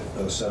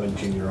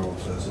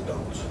 17-year-olds as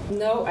adults?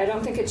 No, I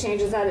don't think it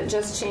changes that. It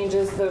just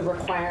changes the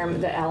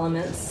the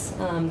elements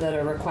that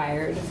are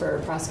required for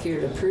a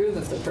prosecutor to prove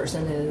if the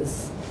person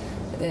is,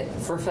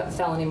 for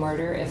felony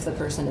murder, if the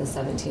person is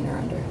 17 or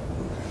under.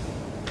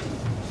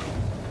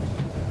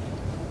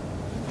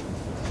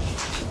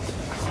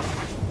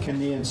 Can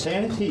the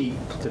insanity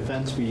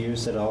defense be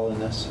used at all in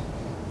this?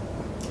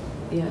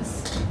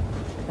 Yes.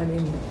 I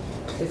mean,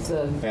 if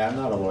the... Yeah, I'm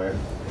not a lawyer.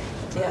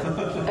 Yeah,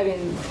 I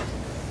mean,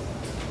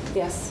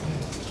 yes.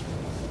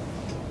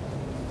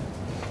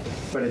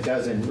 But it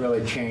doesn't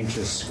really change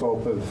the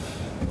scope of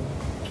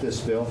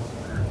this bill?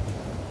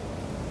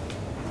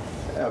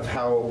 Of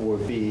how it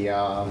would be,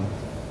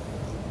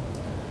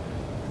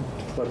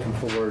 looking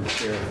for words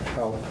here,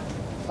 help,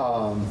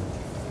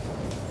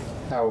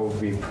 how it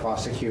would be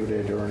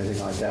prosecuted or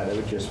anything like that. It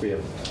would just be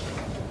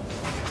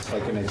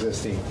like an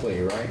existing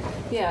plea, right?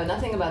 Yeah,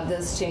 nothing about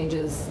this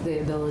changes the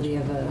ability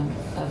of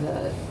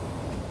a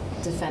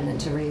defendant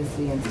to raise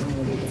the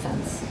insanity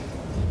defense.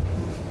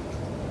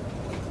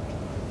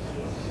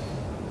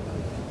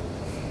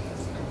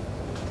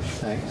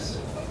 Thanks.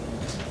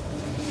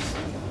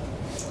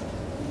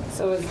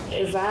 So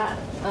is that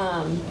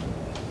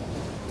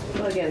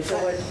Well, again,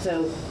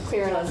 so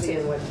clear enough to you?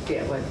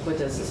 What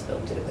does this bill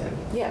do then?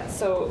 Yeah,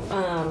 so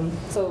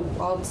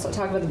I'll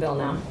talk about the bill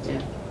now.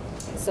 Yeah.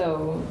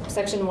 So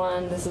Section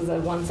 1, this is a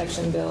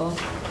one-section bill.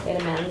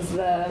 It amends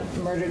the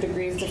murder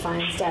degrees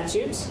defined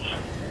statute.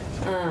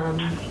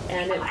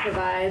 And it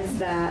provides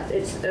that,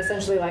 it's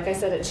essentially, like I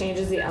said, it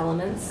changes the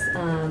elements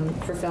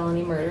for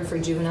felony murder for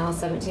juveniles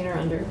 17 or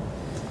under.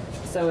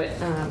 So it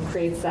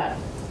creates that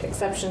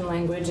exception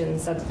language in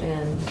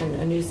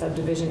a new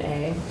subdivision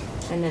A.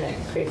 And then it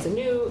creates a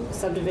new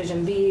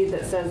subdivision B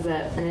that says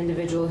that an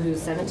individual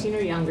who's 17 or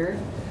younger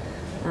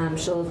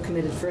shall have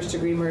committed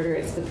first-degree murder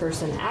if the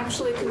person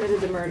actually committed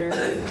the murder,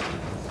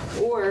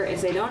 or if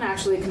they don't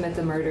actually commit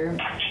the murder,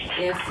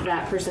 if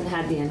that person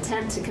had the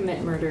intent to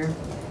commit murder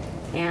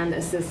and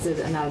assisted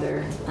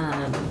another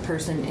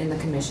person in the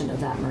commission of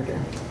that murder.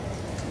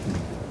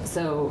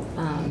 So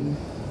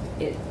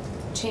it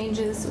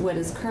changes what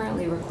is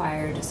currently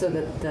required so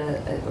that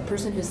a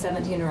person who's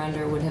 17 or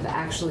under would have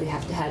actually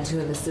had to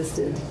have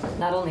assisted,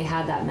 not only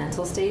had that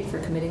mental state for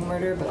committing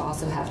murder, but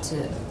also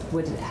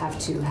would have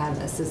to have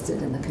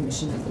assisted in the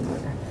commission of the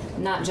murder,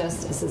 not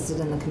just assisted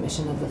in the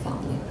commission of the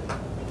felony.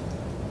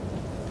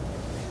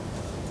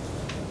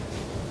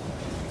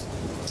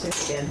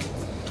 Just again.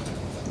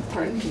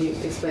 Pardon? Can you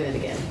explain it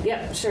again?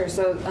 Yep, sure.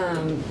 So,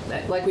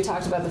 like we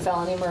talked about the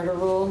felony murder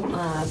rule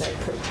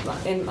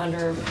that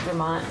under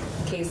Vermont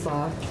case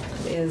law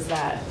is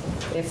that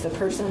if the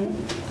person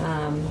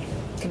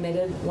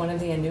committed one of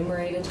the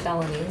enumerated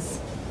felonies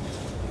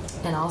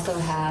and also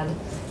had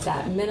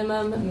that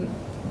minimum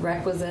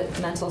requisite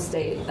mental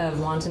state of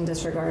wanton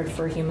disregard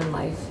for human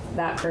life,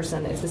 that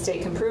person, if the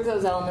state can prove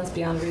those elements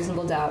beyond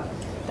reasonable doubt,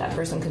 that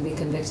person could be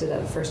convicted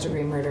of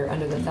first-degree murder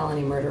under the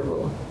felony murder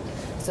rule.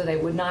 So they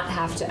would not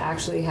have to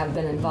actually have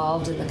been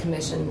involved in the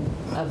commission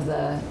of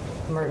the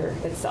murder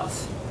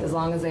itself. As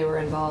long as they were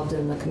involved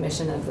in the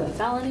commission of the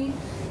felony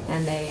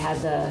and they had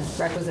the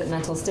requisite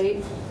mental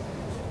state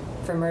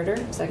for murder,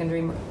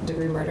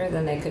 second-degree murder,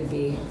 then they could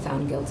be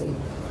found guilty.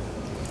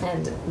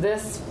 And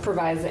this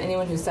provides that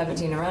anyone who's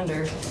 17 or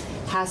under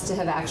has to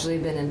have actually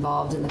been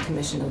involved in the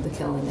commission of the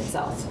killing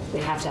itself.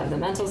 They have to have the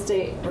mental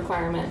state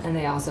requirement, and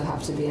they also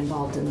have to be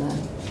involved in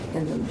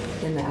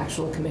the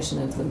actual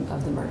commission of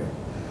the murder.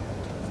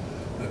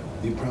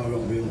 You probably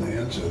won't be able to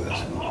answer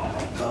this.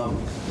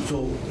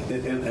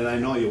 And I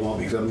know you won't,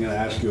 because I'm going to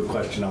ask you a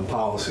question on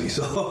policy.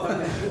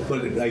 So,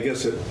 but I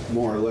guess it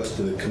more or less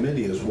to the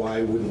committee is,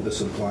 why wouldn't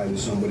this apply to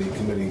somebody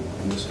committing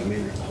a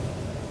misdemeanor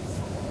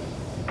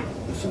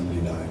if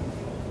somebody died?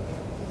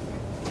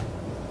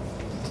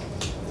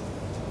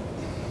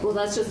 Well,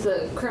 that's just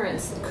the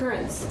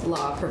current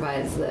law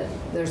provides that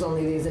there's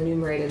only these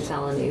enumerated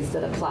felonies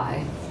that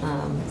apply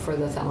for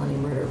the felony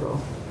murder rule.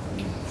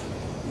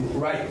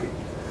 Right.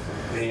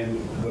 And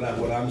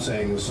what I'm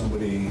saying is,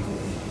 somebody,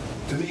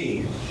 to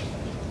me,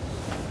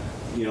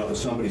 you know, if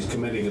somebody's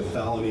committing a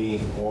felony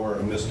or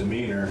a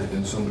misdemeanor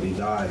and somebody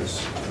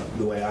dies,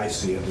 the way I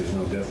see it, there's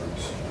no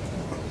difference.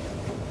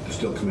 They're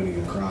still committing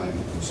a crime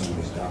when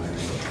somebody's dying.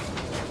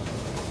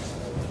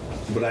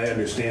 But I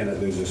understand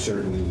that there's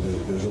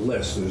a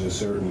list, there's a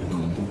certain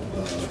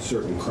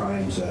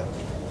crimes that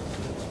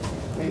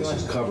this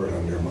is covered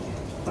under.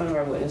 One of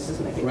our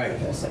witnesses may be right.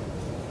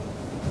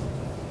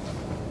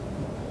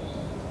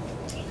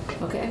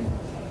 Okay,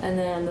 and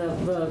then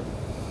the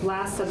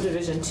last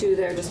subdivision 2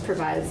 there just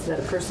provides that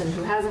a person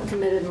who hasn't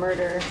committed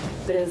murder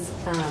but is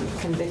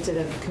convicted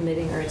of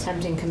committing or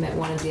attempting to commit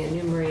one of the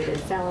enumerated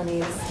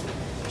felonies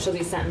shall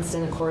be sentenced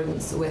in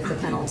accordance with the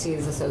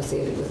penalties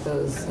associated with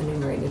those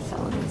enumerated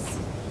felonies.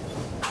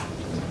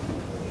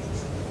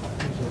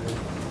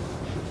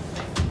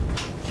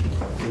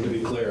 And to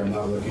be clear, I'm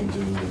not looking to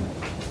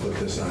put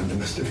this on to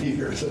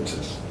misdemeanors.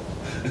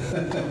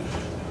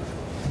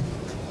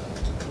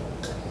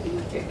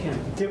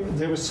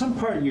 There was some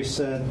part you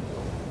said,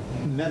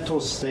 mental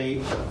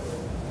state,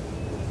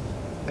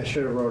 I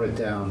should have wrote it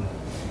down,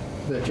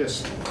 that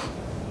just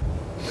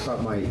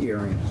caught my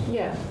earring.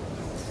 Yeah.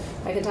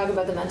 I can talk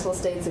about the mental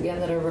states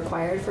again that are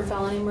required for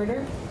felony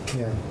murder.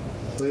 Yeah,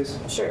 please.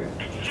 Sure.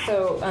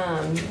 So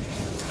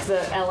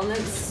the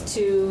elements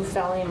to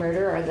felony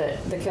murder are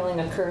that the killing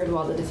occurred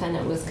while the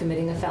defendant was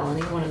committing a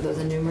felony, one of those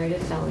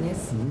enumerated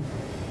felonies.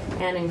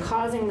 Mm-hmm. And in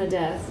causing the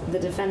death, the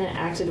defendant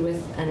acted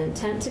with an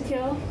intent to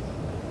kill,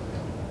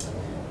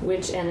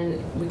 which,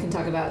 and we can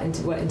talk about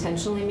what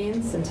intentionally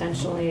means.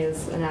 Intentionally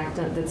is an act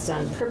that's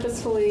done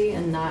purposefully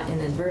and not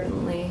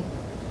inadvertently,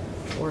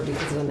 or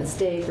because of a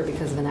mistake, or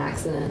because of an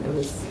accident. It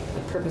was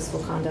a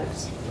purposeful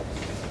conduct.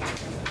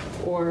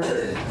 Or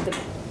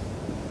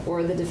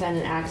the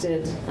defendant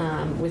acted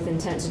with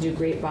intent to do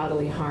great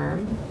bodily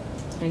harm.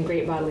 And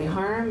great bodily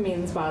harm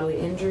means bodily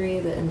injury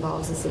that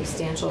involves a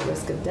substantial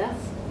risk of death.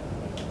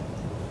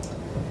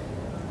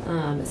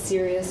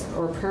 Serious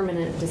or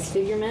permanent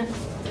disfigurement,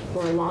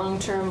 or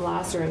long-term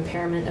loss or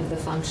impairment of the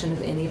function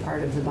of any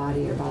part of the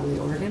body or bodily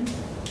organ.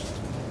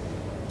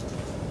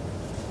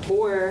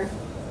 Or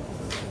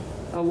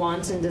a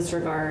wanton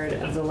disregard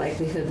of the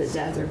likelihood that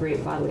death or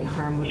great bodily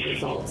harm would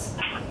result.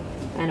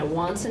 And a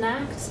wanton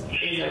act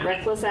is a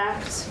reckless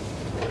act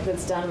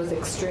that's done with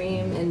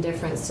extreme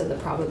indifference to the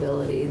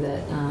probability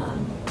that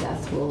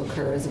death will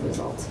occur as a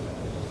result.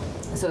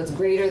 So it's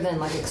greater than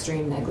like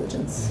extreme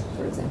negligence,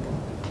 for example.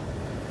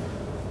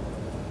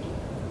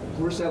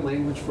 Where's that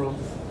language from?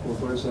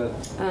 Where's that?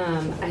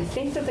 I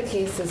think that the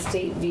case is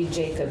State v.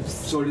 Jacobs.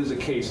 So it is a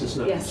case, it's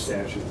not Yes. a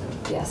statute.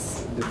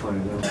 Yes.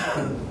 Define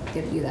that.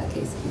 Give you that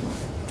case if you want.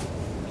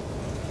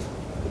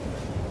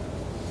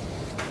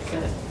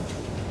 Good.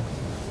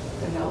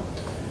 Good help.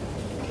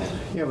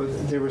 Yeah,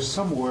 but there was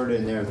some word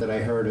in there that I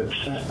heard.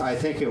 I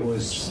think it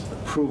was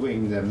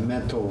proving the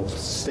mental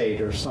state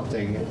or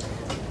something.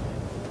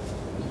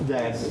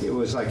 That it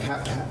was like,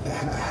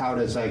 how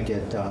does that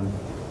get done?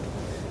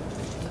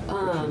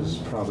 Which is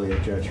probably a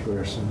Judge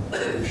Grierson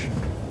solution.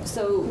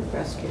 So,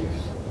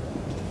 Prosecutors.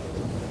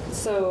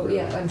 so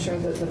yeah, I'm sure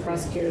that the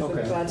prosecutors would be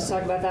Okay. glad to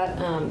talk about that.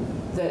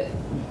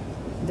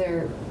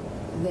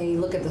 They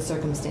look at the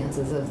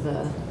circumstances of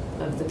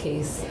the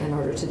case in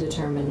order to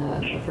determine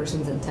a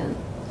person's intent.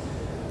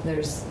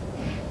 There's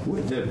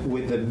With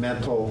the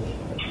mental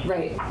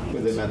right.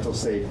 with the mental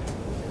state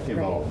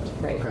involved.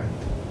 Right. Okay.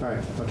 All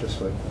right. I'll just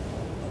wait.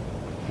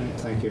 All right,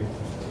 thank you.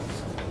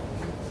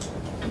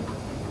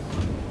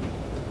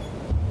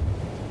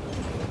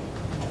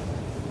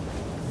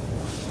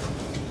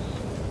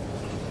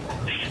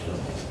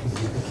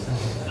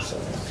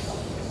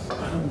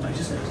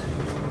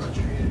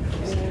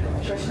 Any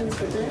questions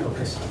for Drew?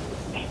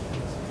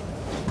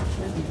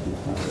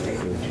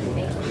 Thank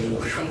you.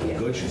 Thank you.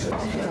 Good, she said.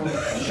 Okay.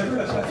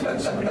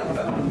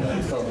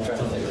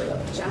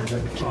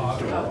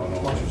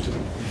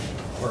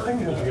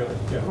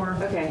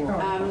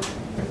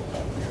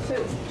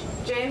 So,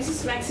 James, this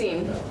is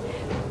Maxine.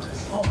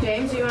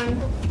 James, you on?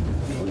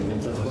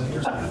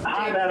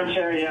 Hi, Madam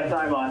Chair. Yes,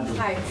 I'm on.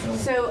 Hi.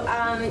 So,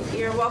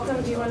 you're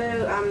welcome. Do you want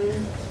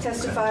to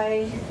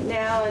testify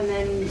now and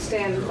then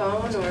stay on the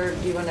phone, or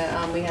do you want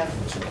to? We have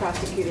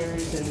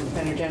prosecutors and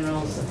Defender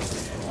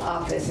General's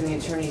office and the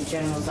Attorney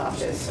General's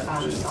office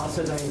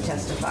also going to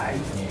testify.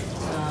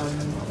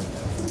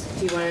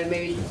 Do you want to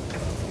maybe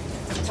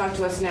talk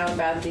to us now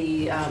about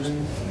the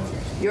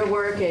your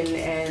work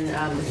and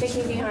the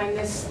thinking behind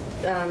this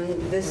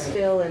this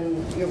bill,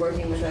 and you're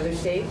working with other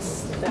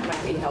states? That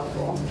might be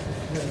helpful.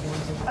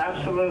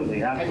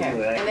 Absolutely,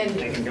 absolutely. Okay. And then,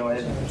 they can go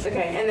ahead.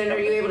 Okay, and then are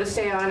you able to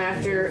stay on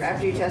after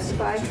you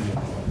testify?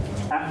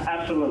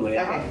 Absolutely.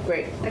 Okay,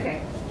 great.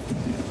 Okay.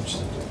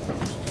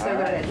 So All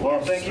go right. ahead.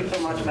 Well, thank you so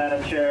much,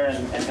 Madam Chair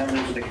and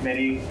members of the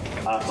committee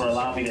for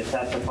allowing me to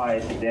testify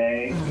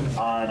today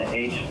on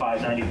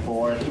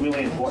H.594. It's a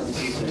really important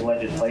piece of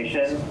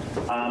legislation.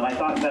 I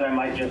thought that I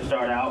might just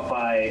start out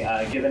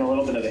by giving a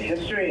little bit of a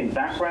history and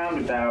background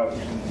about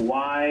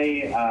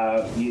why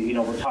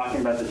we're talking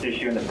about this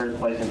issue in the first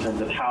place in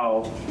terms of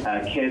how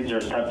kids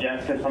are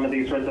subject to some of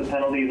these sorts of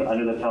penalties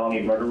under the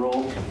felony murder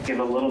rule. Give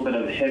a little bit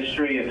of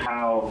history of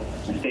how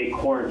state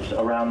courts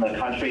around the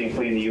country,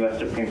 including the U.S.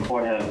 Supreme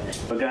Court,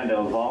 have begun to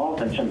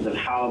evolve in terms of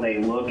how they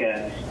look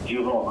at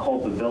juvenile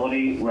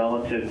culpability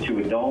relative to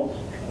adults,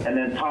 and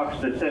then talk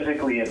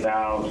specifically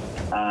about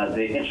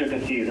the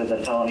intricacies of the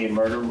felony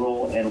murder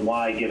rule and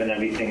why, given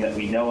everything that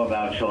we know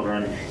about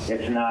children,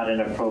 it's not an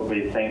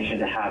appropriate sanction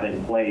to have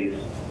in place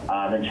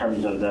in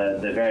terms of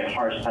the very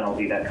harsh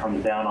penalty that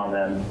comes down on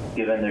them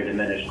given their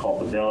diminished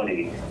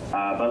culpability.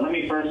 But let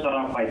me first start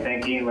off by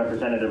thanking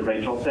Representative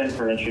Rachelson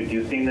for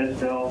introducing this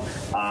bill.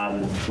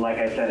 Like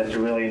I said, it's a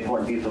really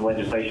important piece of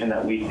legislation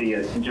that we see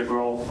as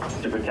integral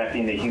to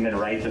protecting the human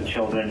rights of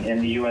children in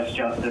the U.S.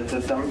 justice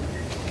system.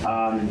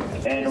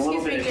 And a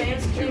little bit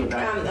James, can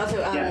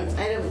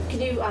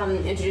you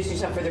introduce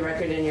yourself for the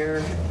record and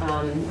your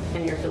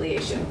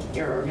affiliation,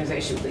 your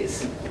organization,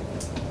 please?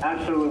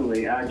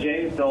 Absolutely.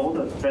 James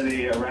Dold, for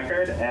the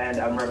record, and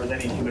I'm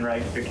representing Human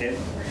Rights for Kids.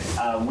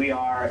 We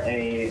are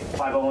a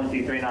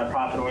 501c3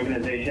 nonprofit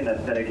organization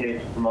that's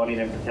dedicated to promoting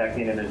and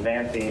protecting and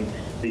advancing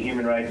the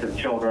human rights of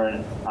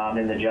children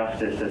in the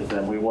justice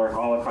system. We work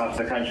all across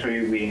the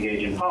country. We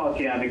engage in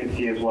policy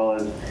advocacy as well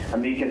as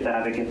amicus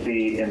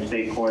advocacy in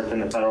state courts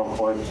and the federal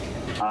courts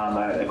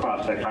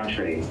across the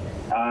country.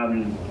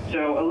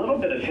 So a little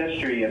bit of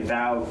history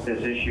about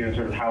this issue and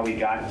sort of how we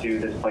got to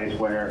this place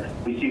where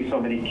we see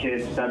so many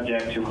kids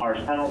subject to harsh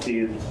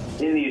penalties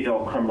in the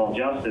adult criminal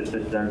justice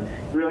system.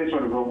 Really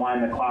sort of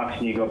rewind the clocks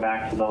and you go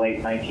back to the late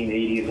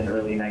 1980s and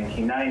early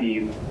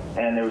 1990s,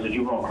 and there was a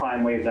juvenile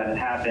crime wave that had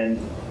happened,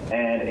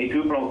 and a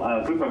group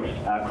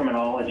of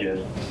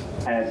criminologists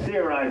had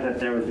theorized that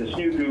there was this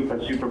new group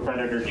of super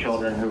predator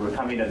children who were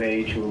coming of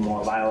age, who were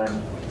more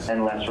violent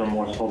and less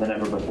remorseful than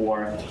ever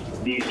before.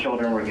 These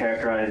children were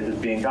characterized as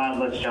being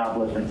godless,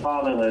 jobless, and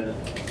fatherless,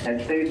 and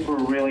states were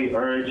really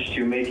urged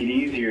to make it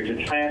easier to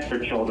transfer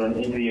children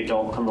into the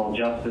adult criminal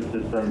justice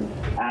system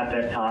at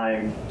that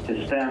time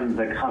to stem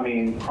the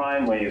coming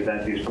crime wave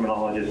that these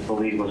criminologists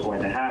believed was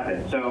going to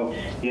happen. So,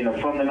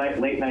 from the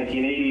late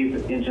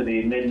 1980s into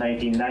the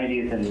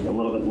mid-1990s and a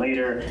little bit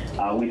later,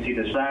 we see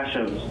this rash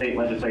of state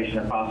legislation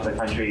across the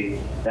country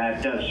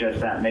that does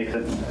just that, makes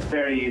it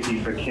very easy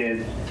for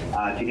kids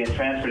to get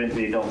transferred into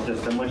the adult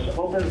system, which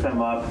opens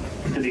them up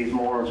to these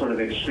more sort of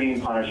extreme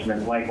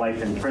punishments like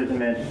life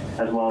imprisonment,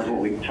 as well as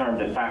what we term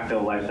de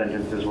facto life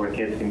sentences, where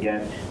kids can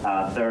get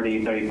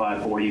 30,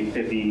 35, 40,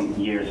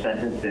 50-year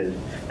sentences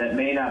that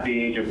may not be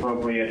age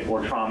appropriate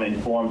or trauma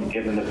informed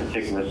given the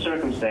particular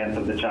circumstance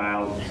of the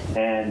child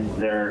and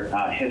their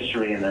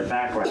history and their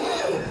background.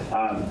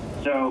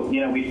 So,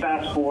 we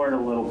fast forward a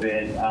little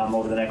bit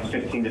over the next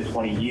 15 to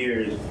 20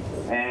 years,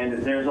 and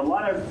there's a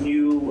lot of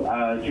new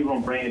juvenile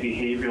brain and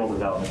behavioral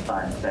development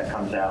science that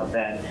comes out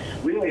that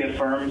really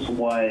affirms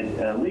what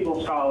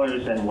legal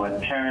scholars and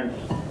what parents,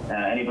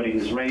 anybody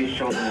who's raised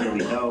children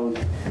really knows,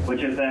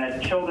 which is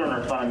that children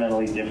are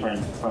fundamentally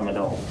different from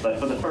adults. But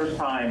for the first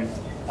time,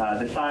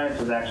 the science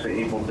was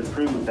actually able to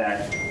prove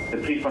that the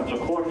prefrontal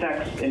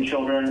cortex in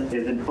children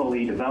isn't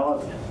fully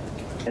developed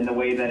in the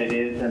way that it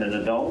is in an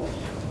adult.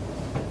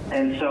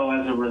 And so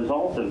as a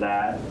result of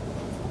that,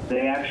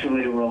 they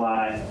actually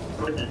rely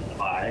on the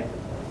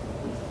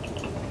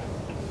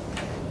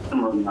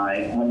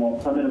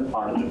primitive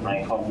part of the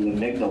brain called the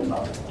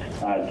amygdala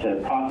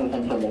to process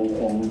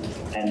information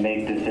and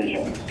make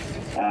decisions.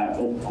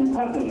 It's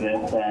because of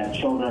this that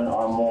children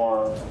are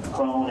more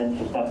prone and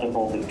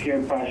susceptible to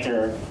peer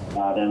pressure.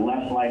 They're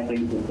less likely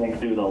to think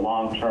through the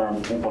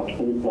long-term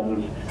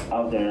implications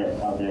of their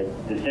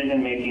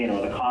decision-making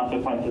or the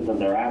consequences of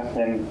their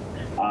actions,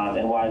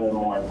 and why they're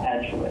more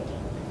impetuous.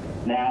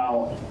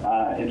 Now,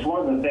 it's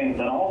one of the things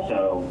that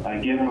also,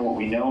 given what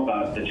we know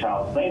about the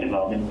child's brain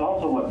development, it's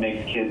also what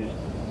makes kids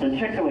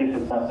particularly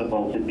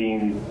susceptible to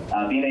being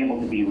able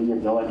to be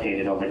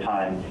rehabilitated over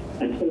time,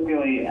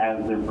 particularly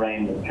as their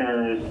brain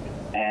matures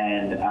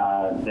and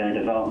their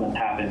development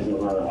happens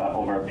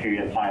over a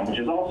period of time, which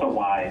is also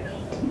why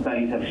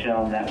studies have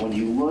shown that when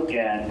you look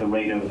at the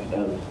rate of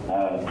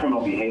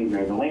criminal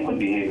behavior, delinquent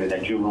behavior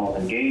that juveniles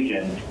engage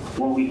in,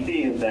 what we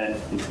see is that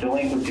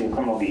delinquency and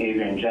criminal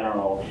behavior in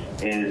general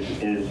is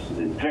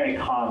very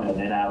common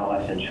in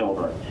adolescent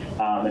children.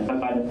 But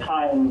by the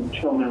time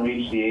children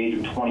reach the age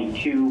of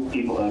 22,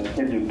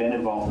 kids who've been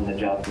involved in the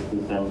justice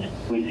system,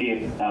 we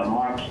see a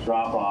marked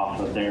drop-off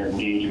of their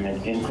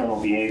engagement in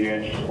criminal behavior.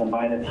 And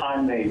by the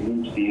time they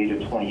reach the age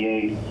of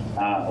 28,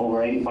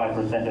 over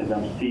 85% of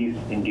them cease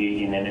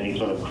engaging in any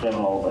sort of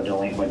criminal or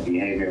delinquent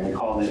behavior. And we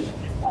call this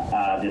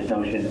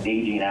notion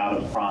aging out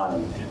of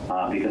crime,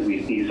 because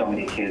we see so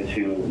many kids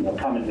who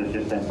come into the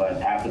system,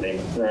 but after they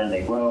mature and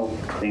they grow,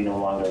 they no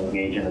longer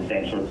engage in the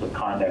same sorts of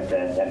conduct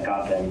that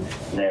got them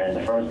there in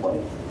the first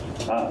place.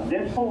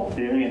 This whole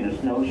theory and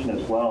this notion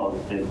as well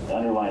as the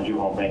underlying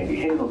juvenile brain and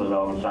behavioral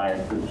development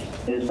science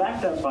is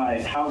backed up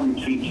by how we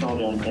treat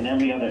children in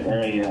every other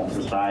area of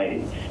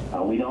society.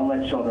 We don't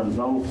let children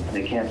vote.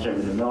 They can't serve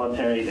in the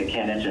military. They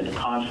can't enter into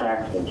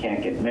contracts. They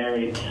can't get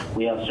married.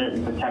 We have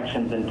certain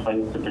protections in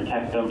place to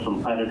protect them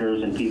from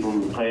predators and people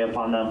who prey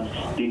upon them,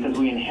 because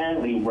we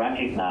inherently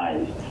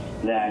recognize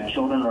that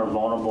children are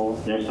vulnerable,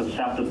 they're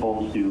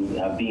susceptible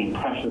to being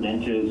pressured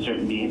into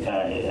certain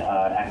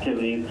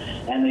activities,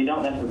 and they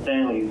don't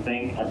necessarily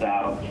think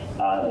about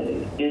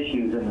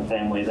issues in the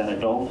same way that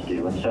adults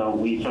do. And so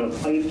we sort of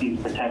place these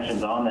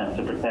protections on them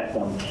to protect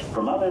them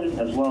from others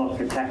as well as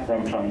protect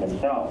them from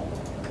themselves.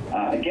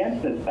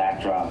 Against this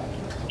backdrop,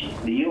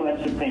 the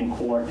U.S. Supreme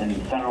Court and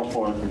federal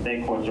courts and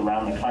state courts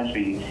around the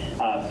country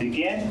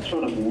began to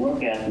sort of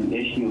look at the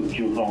issue of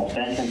juvenile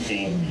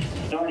sentencing,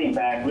 starting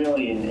back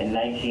really in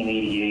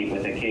 1988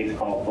 with a case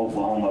called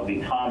Oklahoma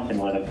v. Thompson,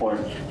 where the court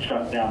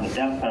struck down the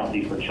death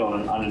penalty for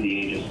children under the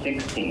age of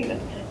 16.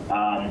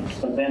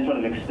 But then sort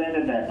of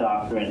extended that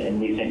doctrine in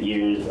recent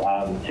years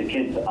to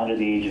kids under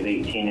the age of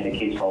 18 in a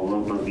case called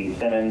Roper v.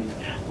 Simmons,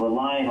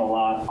 relying a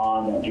lot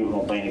on the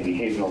juvenile brain and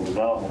behavioral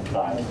development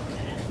science.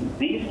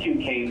 These two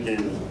cases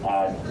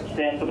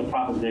stand for the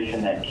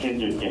proposition that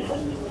kids are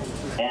different,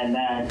 and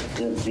that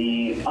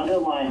the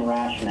underlying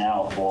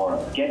rationale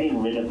for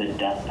getting rid of the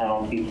death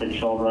penalty for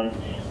children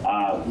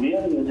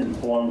really is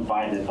informed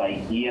by this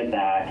idea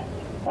that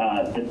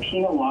the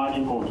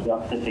penological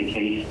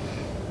justification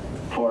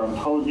for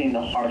imposing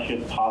the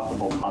harshest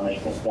possible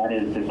punishment, that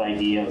is this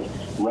idea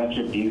of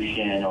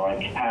retribution or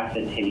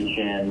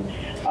incapacitation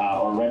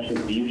or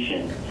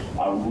retribution,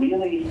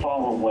 really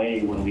fall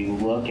away when we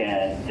look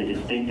at the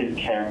distinctive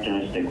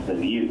characteristics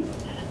of youth.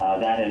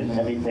 That is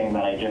everything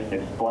that I just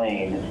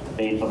explained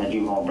based on the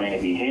juvenile brain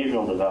and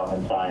behavioral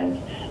development science,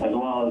 as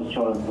well as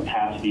children's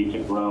capacity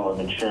to grow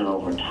and mature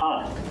over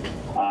time.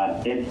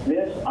 It's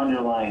this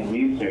underlying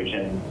research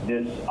and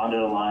this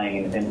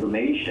underlying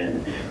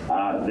information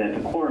that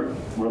the court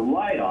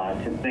relied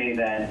on to say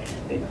that,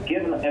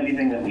 given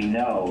everything that we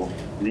know,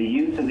 the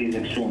use of these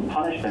extreme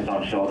punishments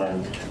on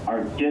children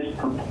are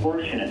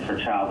disproportionate for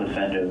child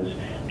offenders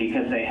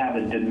because they have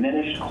a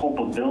diminished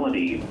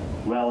culpability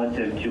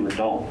relative to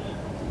adults.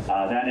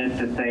 That is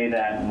to say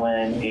that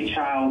when a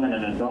child and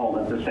an adult,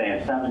 let's just say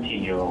a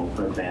 17-year-old,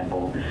 for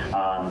example,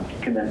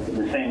 commits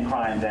the same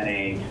crime that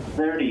a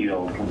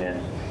 30-year-old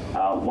commits,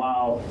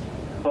 while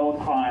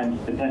both crimes,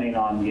 depending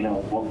on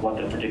what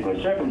the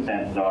particular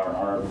circumstances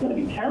are going to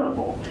be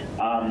terrible,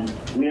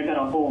 we are going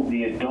to hold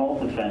the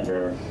adult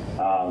offender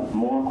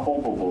more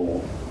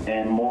culpable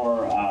and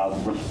more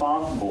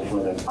responsible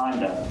for their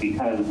conduct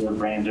because their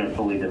brains are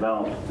fully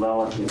developed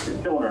relative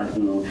to children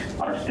who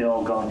are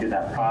still going through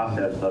that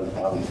process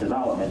of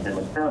development and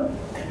maturity.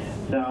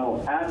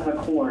 So as the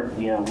court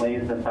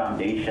lays the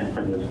foundation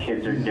for this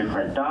kids are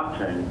different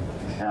doctrine,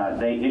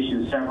 they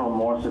issued several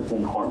more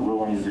Supreme Court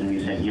rulings in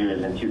recent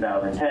years. In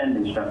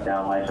 2010, they struck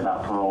down life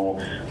without parole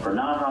for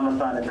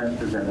non-homicide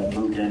offenses, and then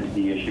moved into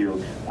the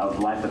issue of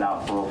life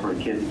without parole for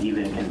kids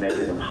even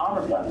convicted of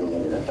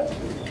homicide-related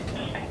offenses.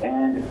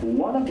 And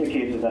one of the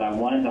cases that I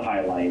wanted to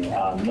highlight,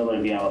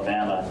 Miller v.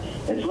 Alabama,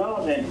 is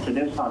relevant for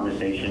this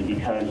conversation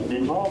because it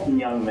involved a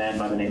young man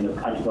by the name of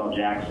Cuntrell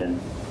Jackson,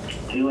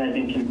 who had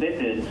been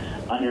convicted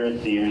under a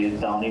theory of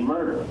felony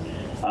murder.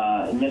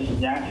 In Mr.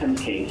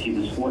 Jackson's case, he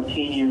was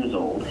 14 years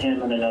old.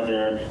 Him and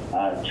another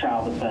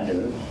child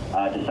offender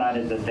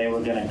decided that they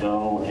were going to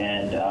go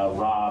and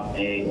rob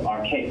an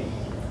arcade.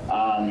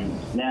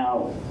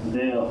 Now,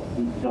 the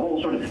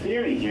whole sort of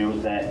theory here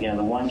was that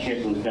the one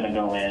kid was going to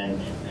go in,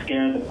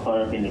 scare the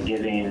clerk into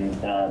giving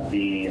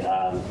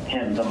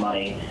him the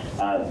money.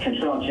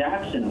 Cuntrell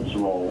Jackson's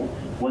role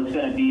was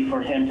going to be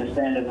for him to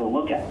stand as a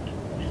lookout.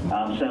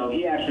 So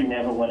he actually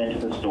never went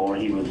into the store.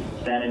 He was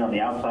standing on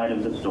the outside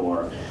of the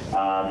store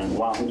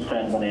while his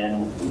friend went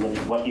in with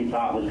what he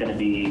thought was going to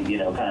be,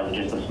 kind of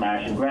just a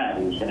smash and grab.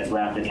 He was going to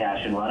grab the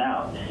cash and run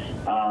out.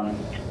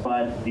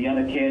 But the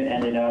other kid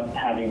ended up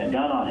having a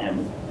gun on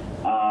him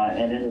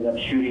and ended up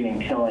shooting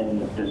and killing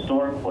the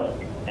store clerk.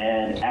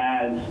 And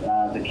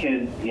as the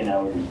kid,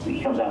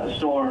 he comes out of the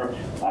store,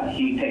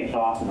 he takes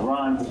off and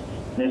runs.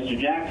 Mr.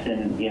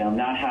 Jackson,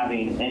 not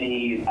having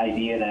any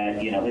idea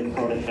that, his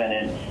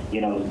co-defendant,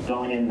 was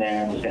going in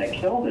there and was going to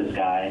kill this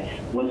guy,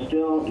 was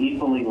still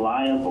equally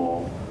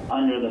liable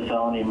under the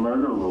felony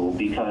murder rule,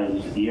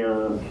 because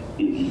you're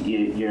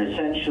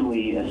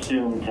essentially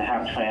assumed to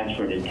have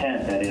transferred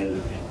intent. That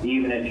is,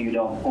 even if you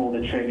don't pull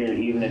the trigger,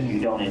 even if you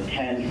don't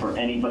intend for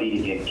anybody to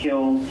get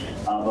killed,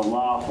 the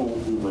law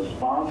holds you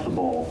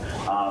responsible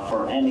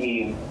for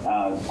any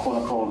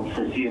quote-unquote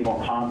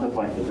foreseeable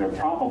consequences or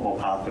probable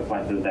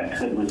consequences that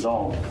could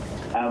result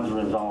as a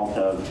result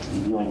of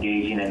you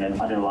engaging in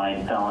an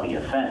underlying felony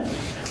offense.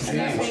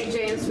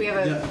 James, we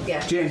have a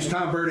James,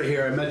 Tom Berta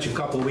here. I met you a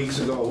couple of weeks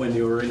ago when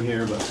you were in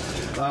here, but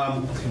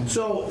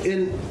so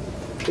in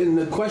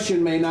the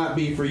question may not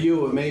be for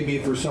you, it may be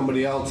for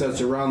somebody else that's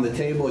around the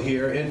table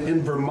here.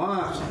 In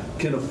Vermont,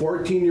 can a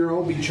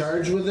 14-year-old be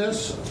charged with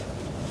this?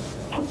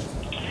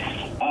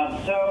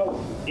 So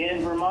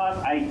in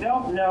Vermont, I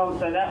don't know.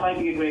 So that might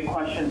be a great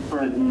question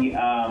for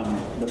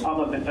the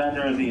public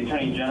defender or the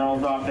Attorney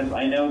General's office.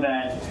 I know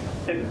that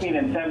 16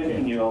 and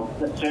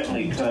 17-year-olds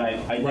certainly could.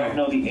 I don't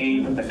know the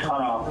age of the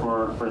cutoff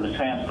for the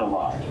transfer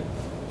law.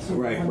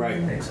 Right.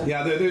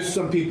 Yeah, there's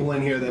some people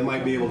in here that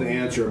might be able to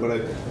answer, but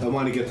I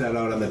want to get that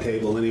out on the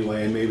table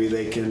anyway, and maybe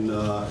they can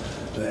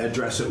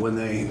address it when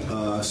they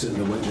sit in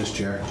the witness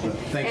chair. But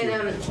thank you.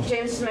 And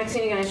James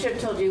Maxine, I should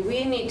have told you,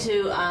 we need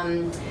to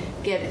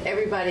get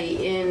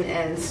everybody in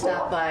and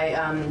stop by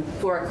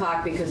 4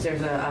 o'clock, because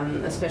there's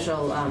a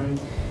special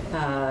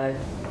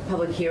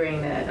public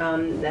hearing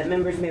that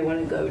members may want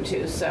to go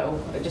to.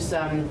 So just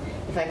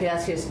if I could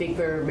ask you to speak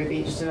for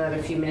maybe just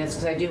another few minutes,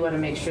 because I do want to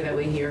make sure that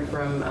we hear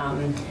from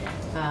the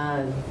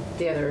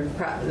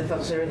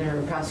folks that are in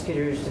the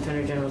prosecutor's,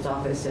 defender general's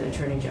office, and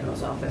attorney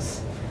general's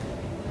office.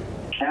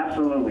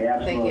 Absolutely.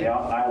 Thank you.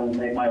 I will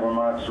make my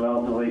remarks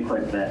relatively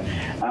quick then.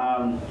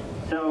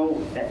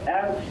 So, as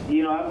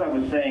I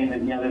was saying,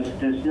 that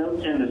this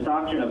notion, this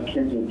doctrine of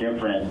kids are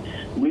different,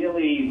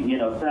 really,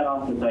 set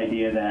off this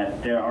idea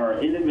that there are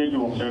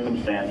individual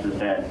circumstances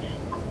that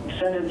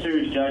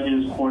sentencers,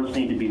 judges, courts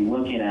need to be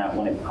looking at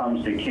when it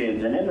comes to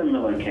kids. And in the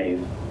Miller case,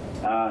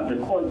 the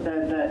court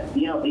said that a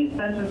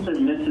sentencer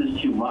misses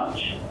too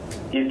much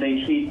if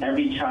they treat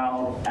every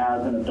child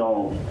as an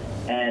adult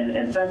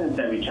and sentence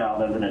every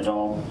child as an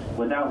adult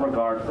without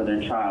regard for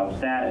their child's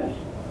status.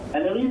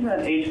 And the reason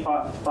that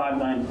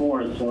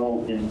H.594 is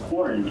so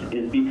important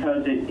is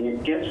because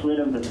it gets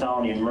rid of the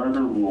felony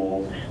murder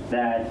rule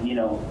that,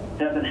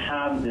 doesn't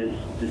have this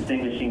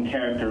distinguishing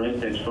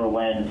characteristics for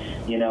when,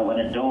 an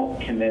adult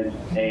commits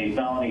a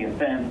felony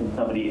offense and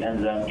somebody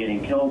ends up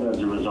getting killed as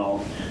a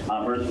result,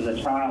 versus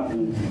a child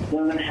who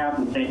doesn't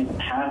have the same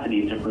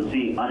capacity to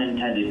foresee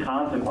unintended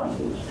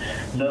consequences.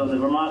 So the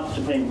Vermont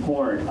Supreme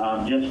Court,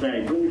 just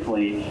very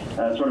briefly,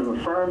 sort of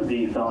affirmed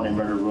the felony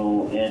murder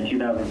rule in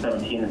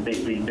 2017 in State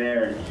v.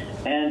 Baird.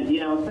 And,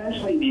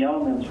 essentially the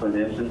elements for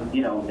this is,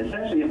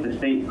 essentially if the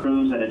state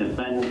proves that a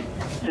defendant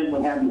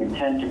simply had the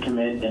intent to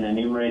commit an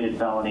enumerated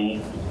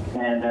felony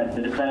and that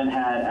the defendant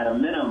had, at a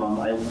minimum,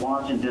 a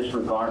wanton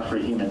disregard for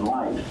human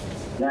life.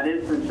 That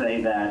is to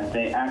say that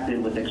they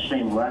acted with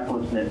extreme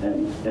recklessness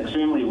and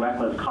extremely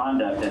reckless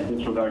conduct that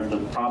disregards the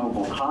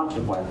probable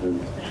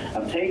consequences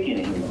of taking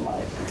a human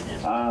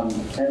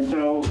life. And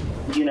so,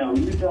 you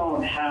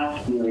don't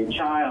have to, a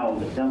child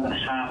doesn't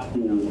have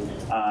to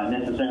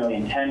necessarily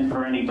intend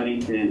for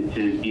anybody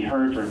to be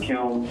hurt or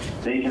killed.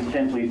 They can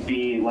simply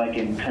be, like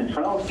in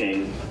Control's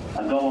case,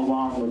 go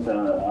along with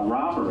a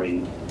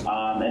robbery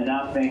and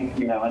not think,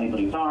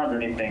 anybody's harmed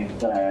or anything,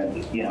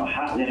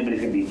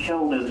 anybody's going to be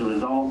killed as a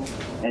result,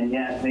 and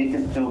yet they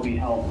can still be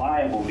held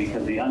liable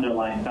because the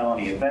underlying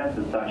felony offense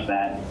is such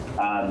that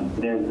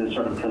there's this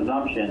sort of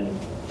presumption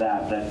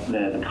that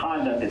the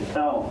conduct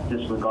itself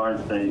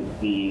disregards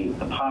the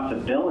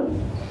possibility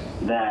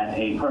that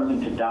a person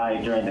could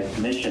die during the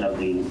commission of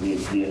the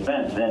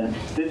offense. And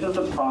this is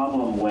a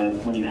problem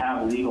with when you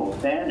have legal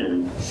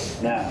standards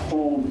that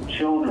hold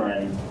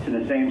children to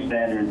the same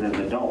standards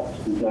as adults,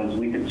 because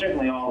we could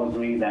certainly all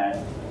agree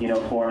that,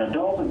 for an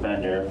adult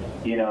offender,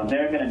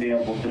 they're going to be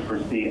able to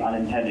foresee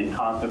unintended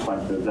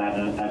consequences that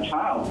a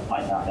child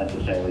might not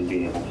necessarily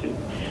be able to.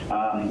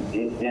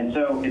 And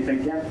so it's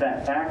against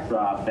that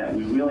backdrop that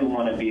we really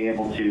want to be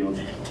able to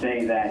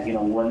say that,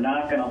 we're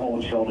not going to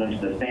hold children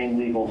to the same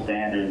legal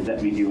standards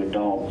that we do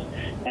adults.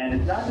 And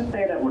it's not to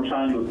say that we're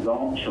trying to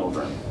absolve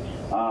children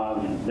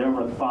their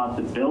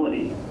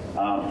responsibility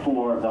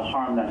for the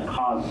harm that's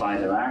caused by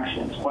their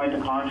actions. Quite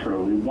the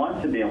contrary, we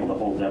want to be able to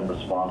hold them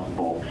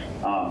responsible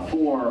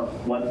for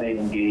what they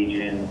engage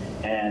in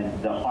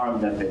and the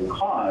harm that they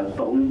cause,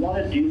 but we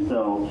want to do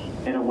so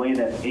in a way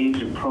that's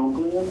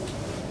age-appropriate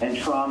and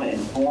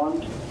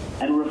trauma-informed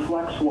and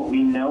reflects what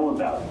we know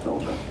about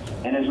children,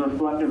 and is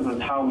reflective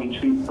of how we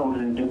treat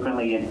children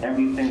differently in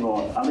every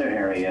single other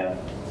area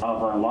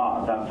of our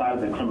laws outside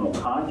of the criminal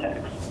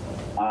context.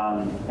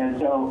 And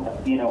so,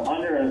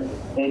 under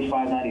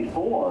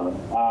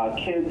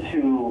H.594, kids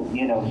who,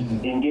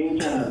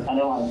 engage in an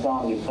underlying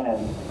felony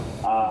offense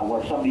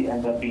where somebody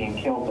ends up being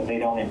killed, but they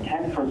don't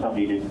intend for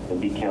somebody to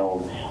be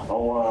killed,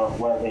 or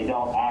where they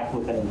don't act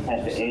with an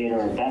intent to aid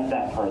or abet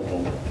that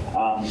person,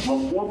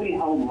 will still be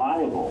held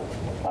liable,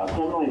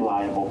 criminally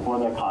liable for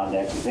their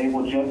conduct. They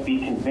will just be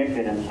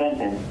convicted and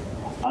sentenced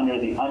under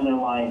the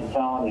underlying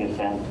felony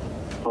offense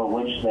for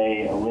which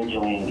they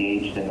originally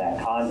engaged in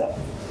that conduct.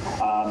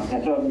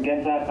 And so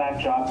against that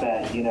backdrop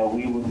that,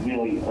 we would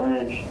really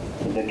urge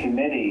the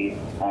committee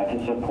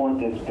to support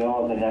this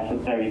bill as a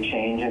necessary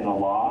change in the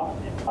law,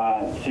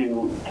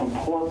 to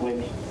comport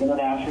with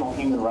international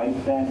human rights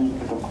standards,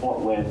 to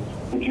comport with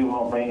the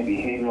juvenile brain and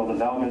behavioral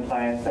development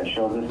science that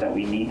shows us that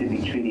we need to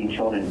be treating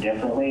children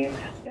differently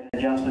in the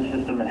justice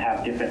system and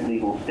have different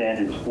legal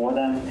standards for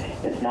them.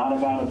 It's not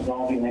about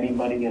absolving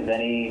anybody of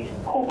any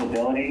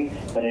culpability,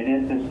 but it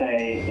is to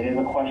say it is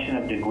a question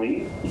of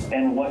degree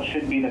and what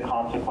should be the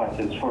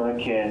consequences for a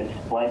kid,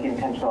 like in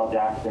Kentrell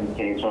Jackson's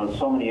case, or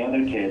so many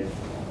other kids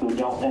who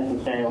don't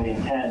necessarily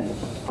intend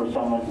for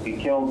someone to be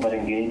killed but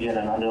engage in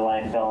an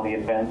underlying felony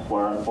offense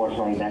where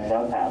unfortunately that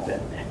does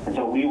happen. And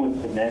so we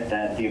would submit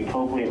that the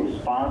appropriate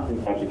response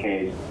in such a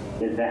case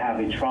is to have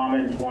a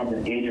trauma-informed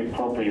and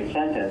age-appropriate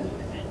sentence,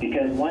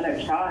 because when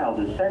a child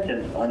is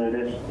sentenced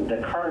under the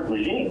current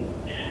regime,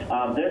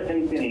 they're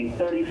facing a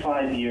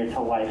 35-year to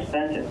life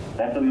sentence.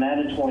 That's a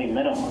mandatory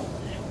minimum.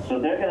 So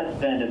they're going to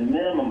spend a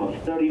minimum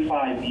of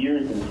 35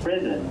 years in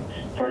prison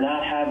for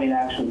not having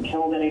actually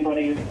killed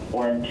anybody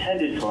or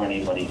intended for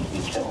anybody to be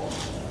killed.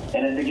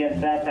 And it's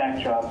against that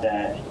backdrop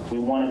that we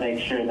want to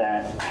make sure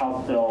that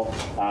House Bill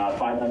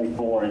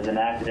 594 is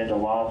enacted into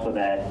law so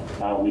that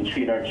we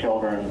treat our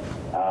children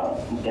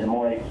in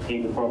more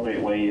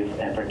age-appropriate ways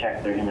and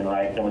protect their human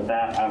rights. And with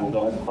that, I will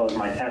go ahead and close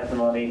my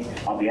testimony.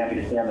 I'll be happy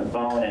to stay on the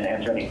phone and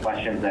answer any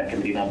questions that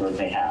committee members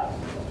may have.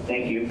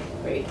 Thank you.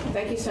 Great.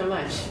 Thank you so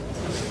much.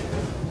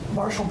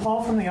 Marshall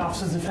Paul from the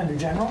Office of the Defender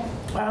General.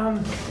 I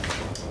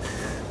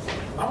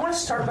want to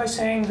start by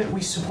saying that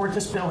we support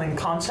this bill in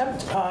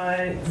concept.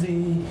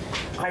 The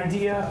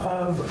idea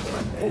of,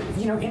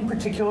 in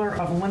particular,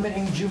 of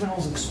limiting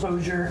juveniles'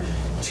 exposure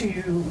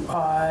to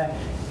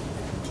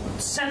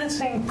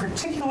sentencing,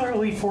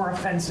 particularly for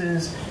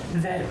offenses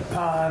that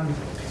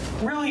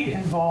really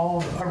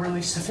involve a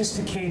really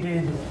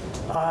sophisticated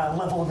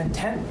level of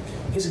intent,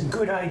 is a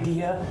good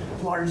idea,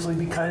 largely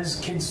because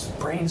kids'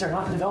 brains are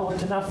not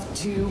developed enough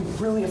to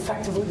really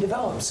effectively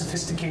develop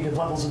sophisticated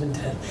levels of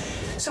intent.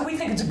 So we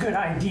think it's a good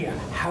idea.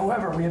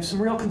 However, we have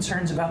some real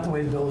concerns about the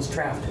way the bill is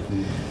drafted.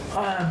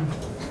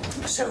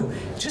 So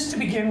just to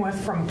begin with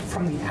from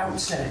the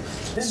outset,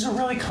 this is a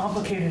really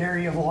complicated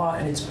area of law,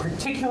 and it's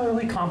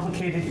particularly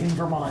complicated in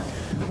Vermont.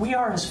 We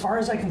are, as far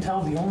as I can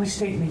tell, the only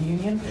state in the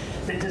union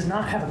that does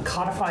not have a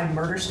codified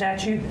murder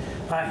statute.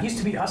 It used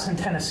to be us in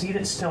Tennessee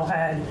that still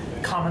had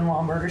common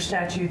law murder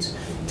statutes.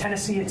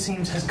 Tennessee, it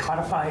seems, has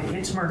codified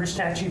its murder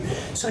statute.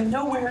 So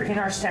nowhere in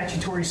our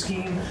statutory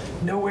scheme,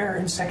 nowhere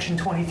in Section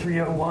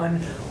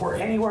 2301 or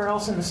anywhere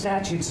else in the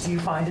statutes do you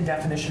find a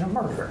definition of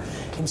murder.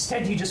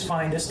 Instead, you just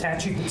find a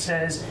statute that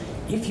says,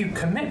 if you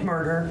commit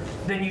murder,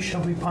 then you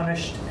shall be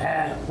punished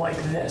like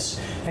this.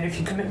 And if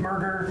you commit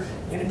murder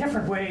in a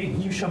different way,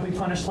 you shall be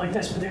punished like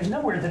this. But there's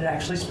nowhere that it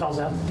actually spells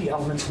out the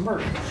elements of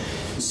murder.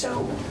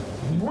 So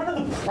one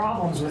of the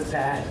problems with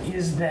that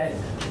is that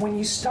when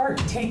you start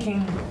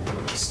taking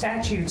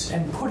statutes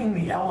and putting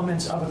the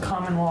elements of a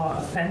common law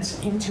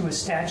offense into a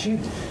statute,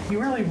 you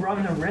really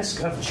run the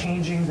risk of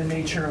changing the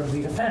nature of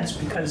the offense,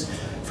 because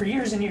for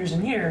years and years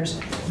and years,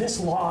 this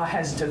law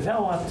has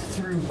developed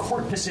through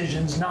court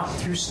decisions, not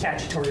through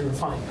statutory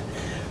refinement.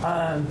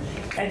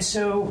 And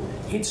so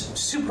it's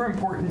super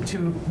important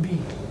to be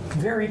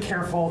very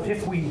careful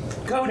if we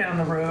go down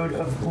the road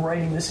of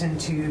writing this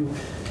into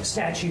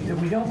statute, that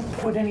we don't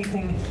put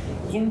anything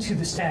into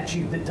the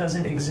statute that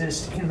doesn't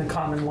exist in the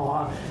common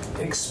law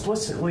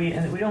explicitly,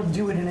 and that we don't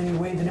do it in any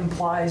way that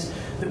implies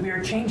that we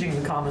are changing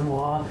the common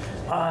law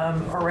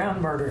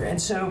around murder. And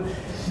so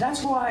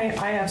that's why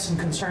I have some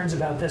concerns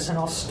about this, and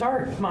I'll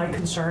start my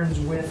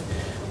concerns with,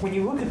 when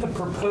you look at the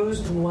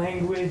proposed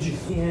language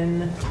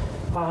in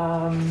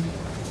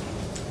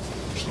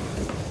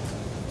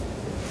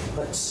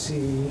let's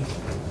see.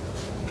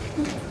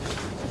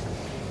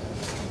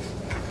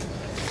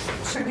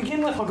 So to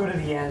begin with, I'll go to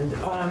the end.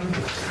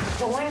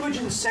 The language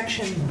in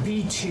section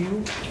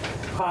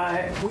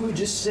B2, we would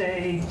just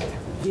say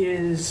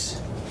is,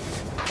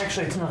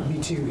 actually it's not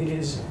B2, it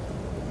is,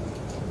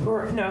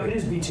 or no, it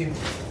is B2.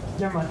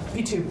 Never mind,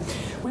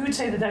 B2. We would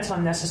say that that's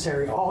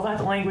unnecessary. All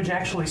that language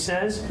actually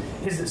says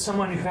is that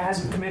someone who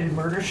hasn't committed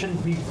murder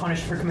shouldn't be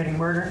punished for committing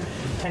murder,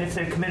 and if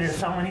they've committed a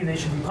felony, they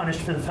should be punished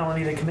for the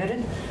felony they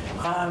committed,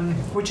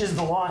 which is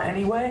the law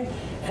anyway.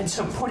 And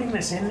so putting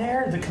this in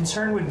there, the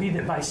concern would be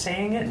that by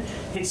saying it,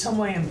 it some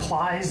way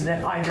implies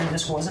that either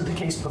this wasn't the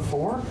case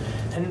before,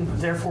 and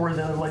therefore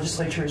the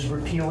legislature is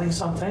repealing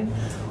something,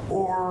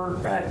 or,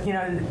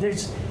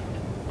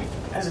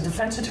 as a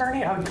defense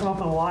attorney, I would come up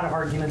with a lot of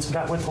arguments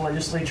about what the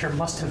legislature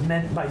must have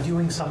meant by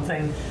doing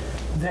something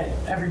that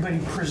everybody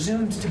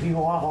presumed to be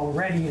law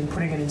already and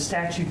putting it in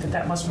statute,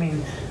 that must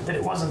mean that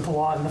it wasn't the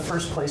law in the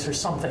first place or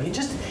something. It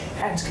just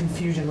adds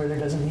confusion where there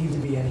doesn't need to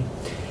be any.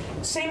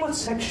 Same with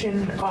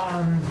section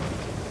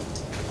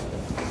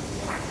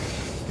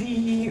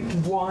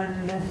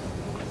B1A.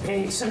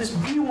 So this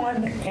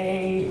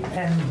B1A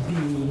and B,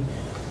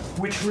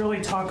 which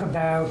really talk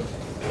about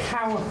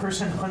how a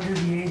person under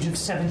the age of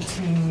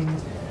 17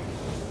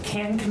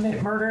 can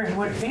commit murder. And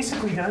what it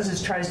basically does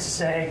is tries to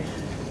say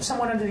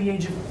someone under the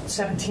age of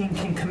 17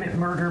 can commit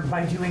murder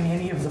by doing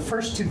any of the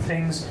first two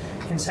things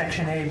in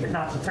Section A, but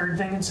not the third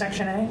thing in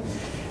Section A.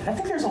 And I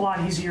think there's a lot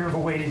easier of a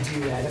way to do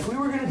that. If we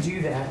were going to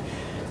do that,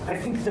 I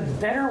think the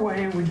better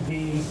way would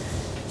be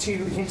to,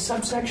 in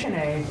subsection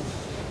A,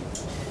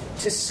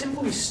 to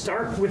simply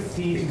start with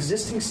the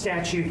existing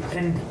statute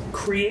and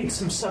create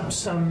some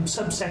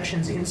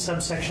subsections in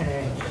subsection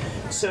A,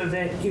 so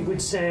that it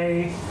would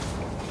say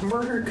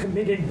murder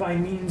committed by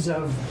means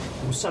of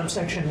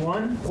subsection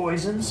 1,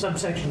 poison,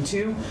 subsection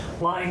 2,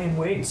 lying in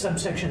wait,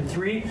 subsection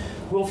 3,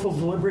 willful,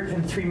 deliberate,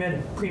 and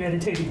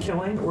premeditated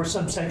killing, or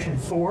subsection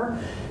 4,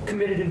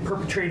 committed in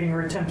perpetrating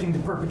or attempting to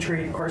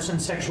perpetrate arson,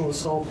 sexual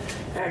assault,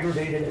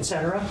 aggravated,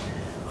 etc.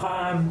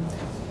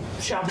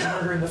 Shall be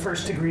murder in the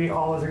first degree.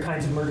 All other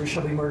kinds of murder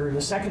shall be murder in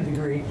the second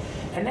degree.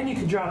 And then you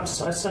could drop a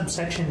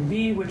subsection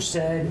B, which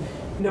said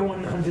no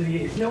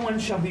one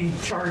shall be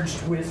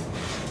charged with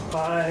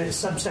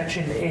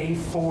subsection A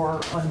for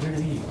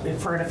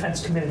an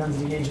offense committed under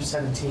the age of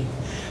 17.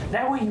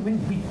 That way, you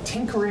wouldn't be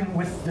tinkering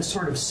with the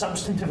sort of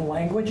substantive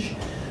language,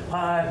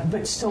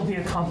 but still be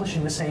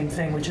accomplishing the same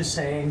thing, which is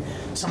saying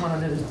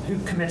someone who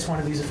commits one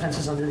of these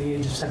offenses under the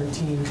age of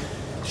 17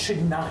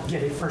 should not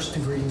get a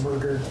first-degree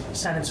murder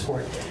sentence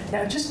for it.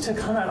 Now, just to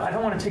I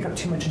don't want to take up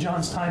too much of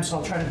John's time, so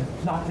I'll try to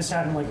knock this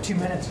out in like 2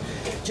 minutes.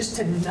 Just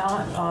to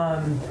not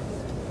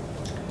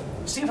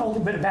give a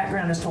little bit of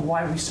background as to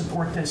why we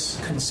support this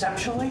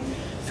conceptually.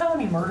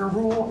 Felony murder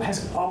rule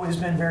has always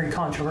been very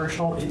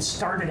controversial. It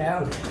started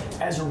out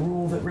as a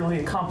rule that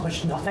really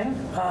accomplished nothing,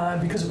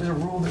 because it was a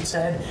rule that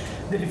said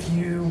that if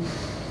you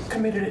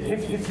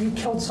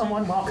killed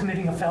someone while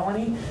committing a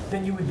felony,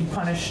 then you would be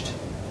punished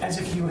as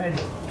if you had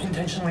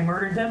intentionally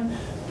murdered them.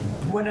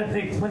 When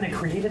they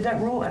created that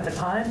rule at the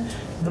time,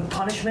 the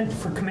punishment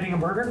for committing a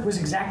murder was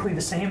exactly the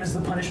same as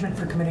the punishment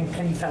for committing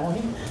any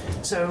felony.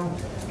 So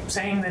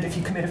saying that if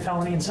you commit a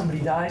felony and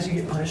somebody dies, you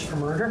get punished for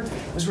murder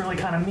was really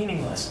kind of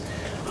meaningless.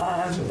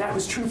 That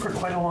was true for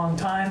quite a long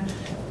time.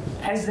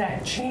 As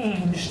that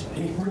changed,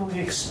 it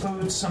really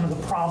exposed some of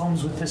the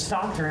problems with this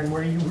doctrine,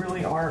 where you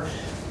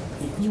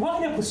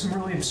wind up with some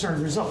really absurd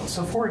results.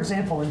 So, for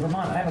example, in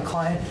Vermont, I have a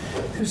client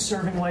who's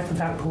serving life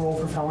without parole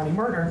for felony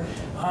murder.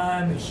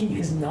 He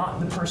is not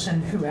the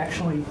person who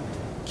actually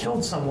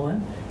killed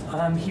someone.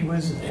 He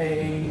was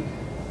an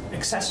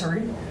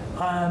accessory.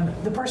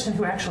 The person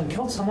who actually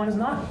killed someone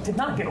did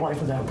not get life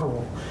without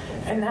parole.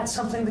 And that's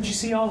something that you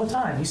see all the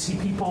time. You see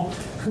people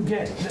who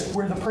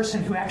where the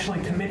person who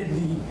actually committed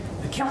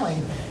the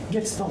killing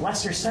gets the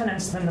lesser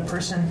sentence than the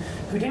person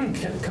who didn't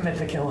commit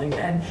the killing.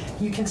 And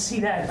you can see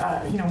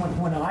that,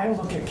 when I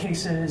look at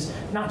cases,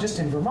 not just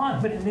in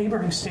Vermont, but in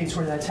neighboring states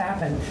where that's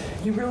happened,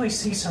 you really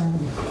see some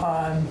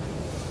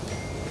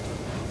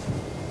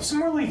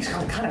really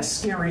kind of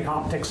scary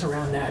optics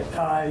around that.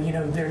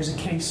 There's a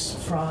case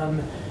from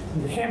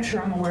New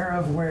Hampshire I'm aware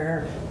of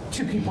where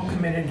two people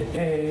committed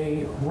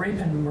a rape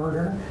and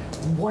murder.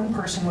 One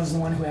person was the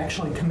one who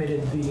actually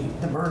committed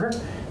the murder.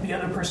 The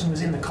other person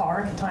was in the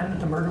car at the time that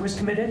the murder was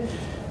committed.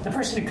 The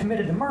person who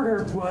committed the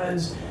murder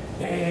was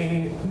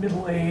a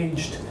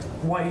middle-aged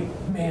white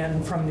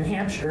man from New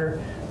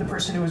Hampshire. The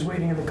person who was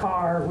waiting in the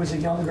car was a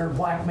younger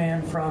black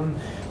man from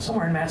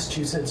somewhere in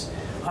Massachusetts.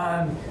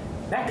 That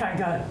guy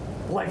got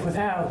life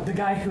without. The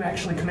guy who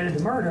actually committed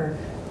the murder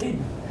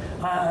didn't.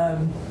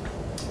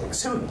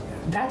 So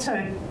that's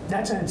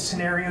a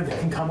scenario that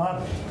can come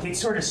up. It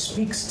sort of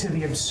speaks to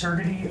the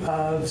absurdity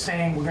of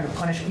saying we're going to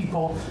punish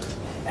people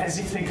as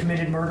if they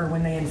committed murder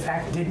when they in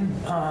fact didn't.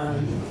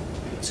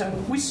 So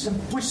we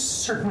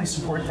certainly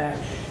support that.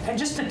 And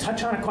just to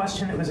touch on a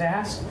question that was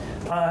asked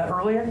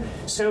earlier,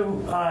 so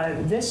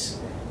this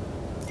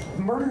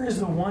murder is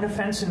the one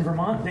offense in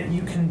Vermont that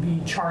you can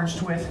be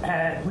charged with,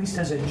 at least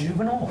as a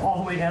juvenile, all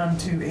the way down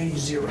to age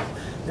 0.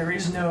 There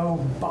is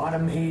no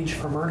bottom age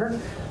for murder.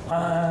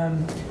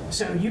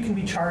 So you can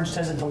be charged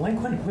as a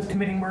delinquent with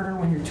committing murder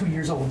when you're 2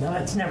 years old. Now,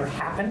 that's never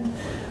happened.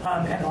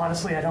 And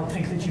honestly, I don't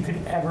think that you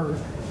could ever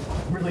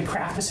really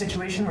craft a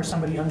situation where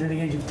somebody under the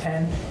age of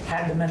 10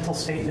 had the mental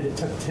state that it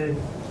took to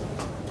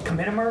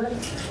commit a murder.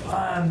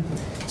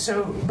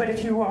 But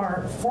if you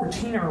are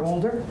 14 or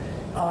older,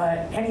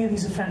 any of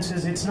these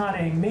offenses, it's not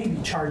a may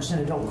be charged in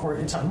adult court,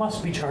 it's a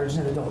must be charged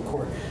in adult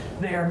court.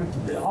 They are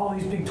all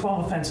these big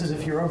 12 offenses.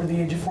 If you're over the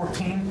age of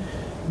 14,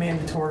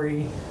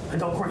 mandatory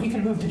adult court. You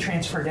can move to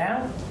transfer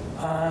down,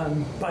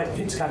 but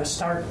it's got to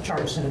start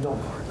charged in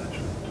adult court.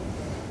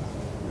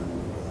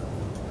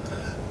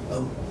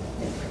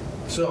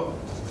 So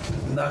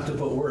not to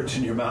put words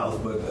in your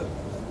mouth, but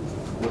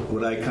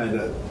what I kind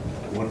of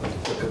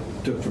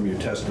took from your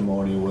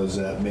testimony was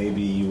that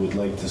maybe you would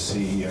like to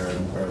see our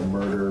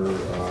murder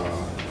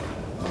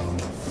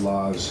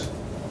laws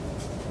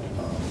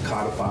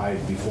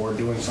codified before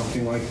doing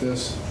something like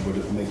this? Would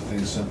it make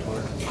things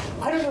simpler?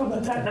 I don't know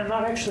about that, and I'm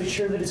not actually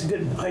sure that it's a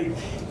good.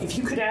 If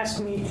you could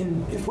ask me,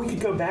 if we could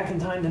go back in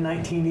time to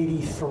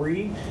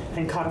 1983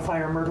 and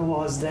codify our murder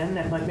laws then,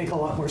 that might make a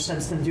lot more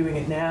sense than doing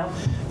it now.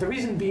 The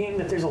reason being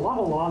that there's a lot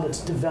of law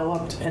that's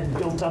developed and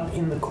built up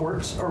in the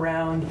courts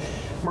around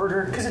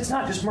murder, because it's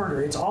not just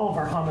murder, it's all of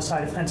our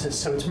homicide offenses.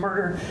 So it's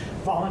murder,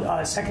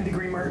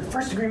 second-degree murder,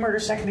 first-degree murder,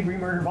 second-degree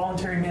murder,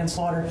 voluntary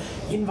manslaughter,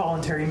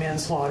 involuntary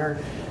manslaughter.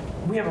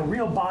 We have a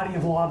real body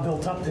of law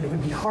built up that it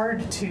would be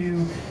hard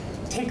to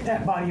take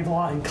that body of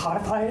law and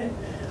codify it,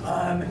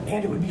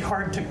 and it would be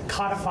hard to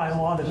codify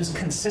law that was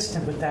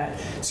consistent with that.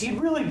 So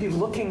you'd really be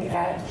looking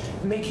at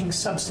making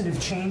substantive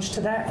change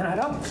to that, and I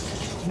don't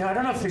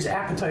know if there's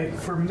appetite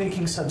for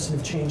making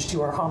substantive change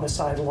to our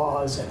homicide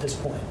laws at this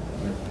point.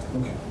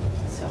 Okay.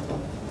 So,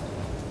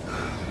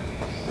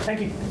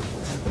 Thank you.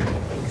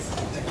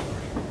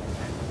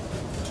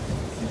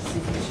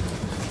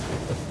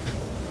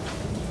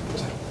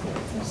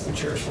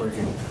 Chair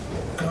speaking.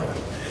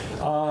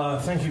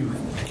 Thank you,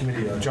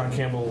 committee. John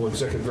Campbell,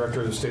 Executive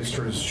Director of the State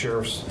Attorney's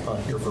Sheriff's,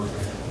 here for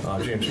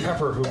James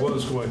Pepper, who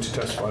was going to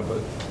testify,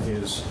 but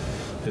his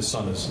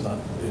son is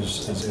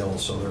ill,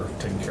 so they're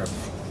taking care of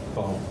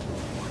Bo.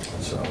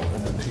 So,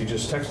 and he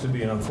just texted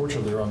me, and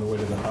unfortunately, they're on the way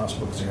to the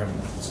hospital because they're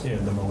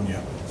having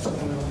pneumonia.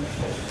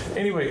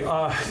 Anyway,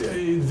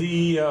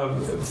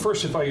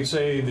 first, if I could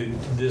say that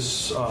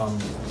this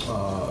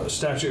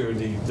statute, or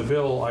the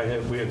bill,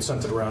 we had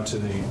sent it around to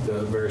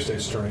the various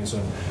state's attorneys,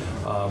 and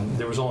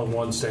there was only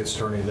one state's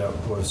attorney that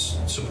was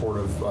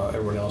supportive.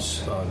 Everyone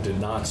else did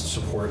not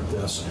support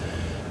this.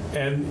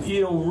 And,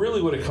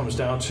 really what it comes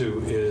down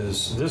to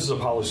is this is a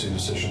policy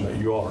decision that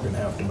you all are going to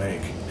have to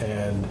make.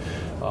 And,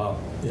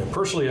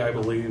 personally, I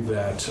believe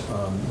that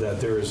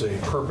there is a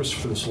purpose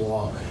for this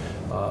law.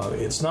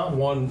 It's not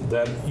one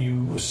that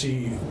you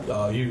see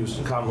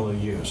commonly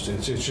used.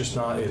 It's just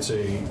not.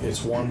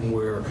 It's one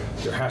where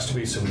there has to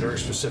be some very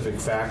specific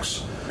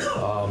facts.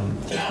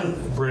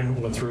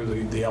 Bryn went through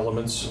the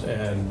elements,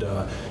 and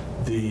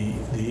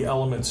the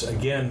elements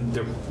again.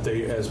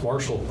 They, as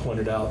Marshall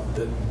pointed out,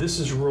 that this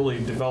is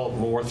really developed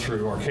more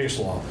through our case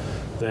law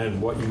than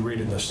what you read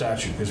in the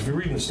statute. Because if you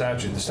read in the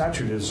statute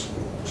is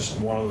just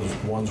one of those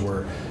ones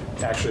where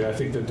actually I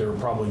think that there are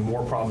probably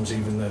more problems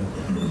even than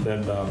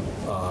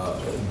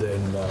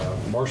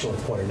Marshall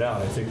pointed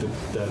out. I think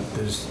that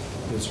there's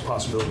a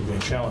possibility of being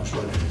challenged.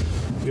 But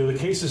the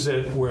cases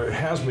where it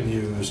has been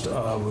used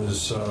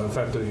was in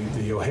fact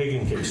the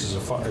O'Hagan case is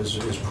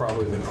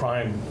probably the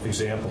prime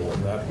example,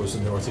 and that was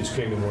in the Northeast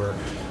Kingdom where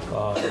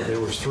there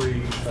was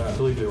three, I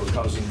believe they were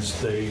cousins.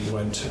 They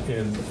went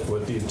in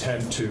with the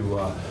intent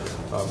to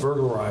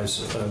burglarize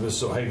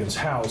Mrs. O'Hagan's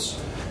house,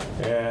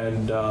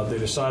 and they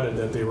decided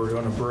that they were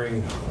going to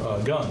bring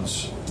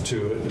guns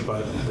to it,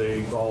 but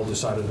they all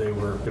decided they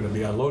were going to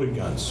be unloaded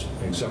guns,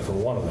 except for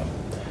one of them.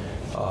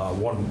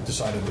 One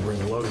decided to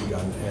bring a loaded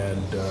gun,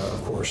 and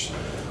of course,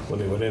 when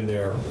they went in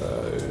there,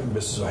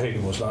 Mrs.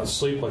 O'Hagan was not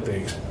asleep like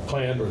they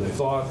planned or they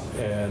thought,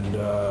 and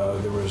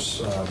there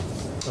was an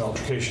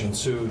altercation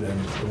ensued,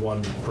 and the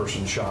one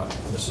person shot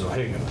Mrs.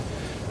 O'Hagan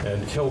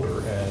and killed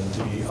her, and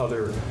the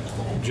other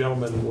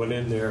gentleman went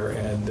in there,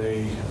 and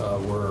they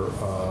were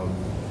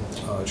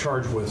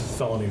charged with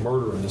felony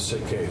murder in this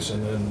case.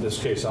 And then this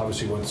case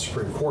obviously went to the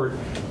Supreme Court.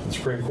 The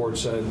Supreme Court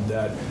said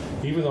that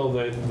even though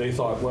they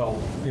thought,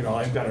 well,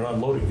 I've got an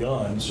unloaded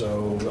gun,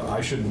 so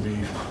I shouldn't be,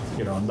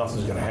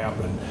 nothing's going to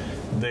happen,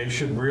 they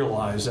should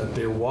realize that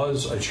there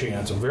was a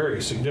chance, a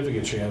very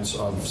significant chance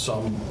of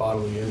some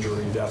bodily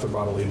injury, death or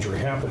bodily injury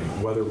happening,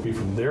 whether it be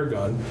from their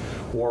gun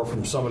or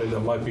from somebody that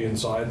might be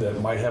inside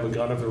that might have a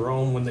gun of their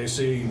own when they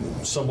see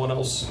someone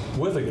else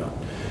with a gun.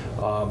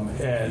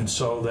 And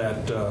so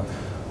that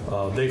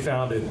they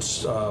found they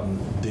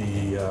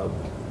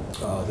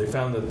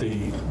found that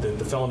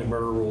the felony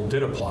murder rule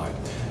did apply.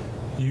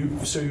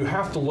 So you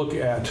have to look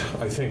at,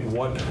 I think,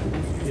 what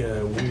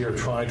we are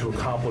trying to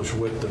accomplish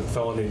with the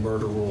felony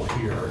murder rule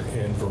here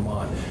in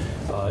Vermont.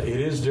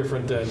 It is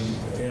different than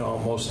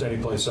almost any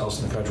place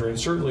else in the country, and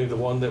certainly the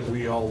one that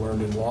we all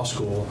learned in law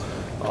school.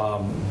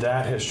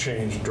 That has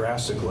changed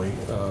drastically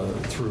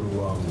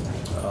through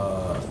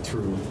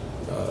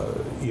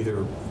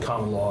either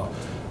common law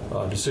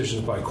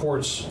decisions by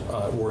courts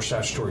or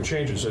statutory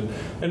changes, and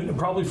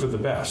probably for the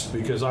best,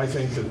 because I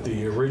think that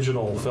the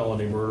original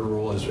felony murder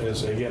rule,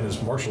 as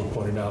Marshall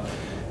pointed out,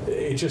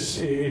 it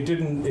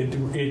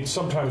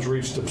sometimes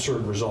reached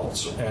absurd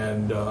results.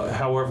 And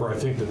however, I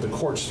think that the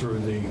courts through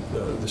the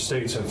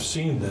states have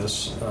seen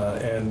this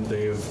and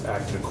they have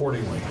acted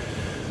accordingly.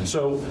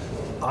 So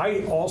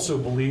I also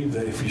believe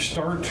that if you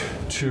start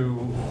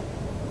to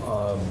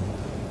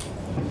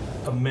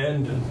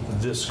amend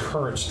this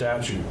current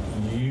statute,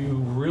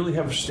 you really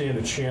have to stand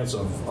a chance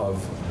of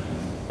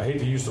I hate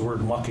to use the word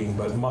mucking,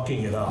 but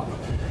mucking it up.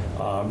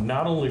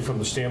 not only from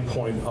the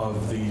standpoint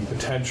of the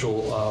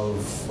potential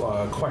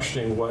of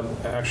questioning what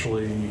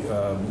actually,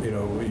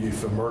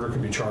 if a murder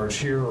can be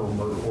charged here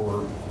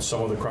or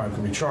some other crime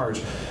can be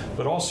charged,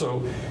 but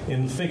also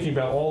in thinking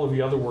about all of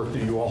the other work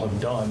that you all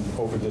have done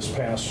over this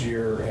past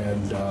year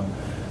and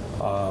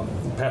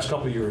past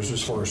couple of years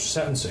as far as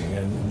sentencing,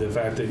 and the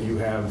fact that you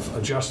have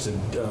adjusted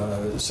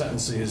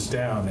sentences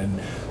down, and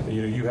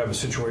you have a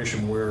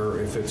situation where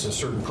if it's a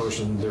certain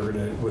person, they're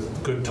going to,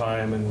 with good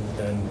time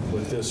and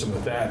with this and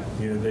with that,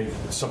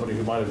 somebody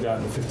who might have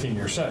gotten a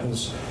 15-year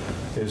sentence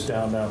is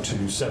down now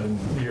to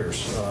 7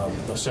 years,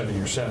 a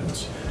 7-year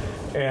sentence.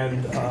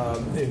 And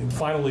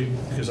finally,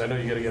 because I know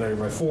you got to get out of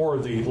here by 4,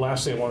 the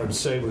last thing I wanted to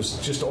say was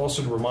just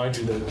also to remind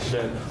you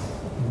that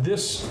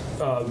this,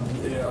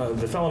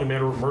 the felony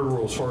murder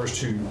rule, as far as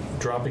to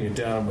dropping it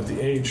down with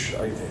the age,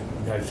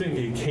 I think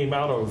it came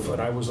out of,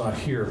 and I was not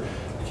here,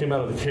 it came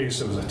out of the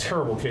case, it was a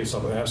terrible case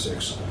up in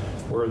Essex,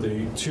 where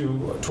the two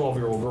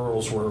 12-year-old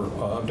girls were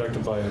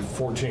abducted by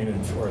 13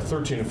 and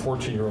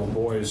 14-year-old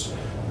boys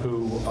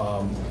who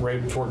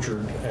raped,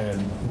 tortured,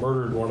 and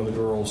murdered one of the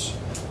girls,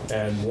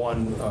 and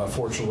one,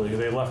 fortunately,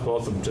 they left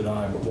both of them to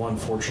die, but one,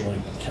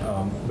 fortunately,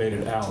 made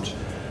it out.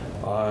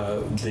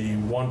 The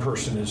one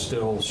person is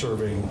still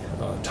serving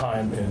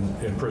time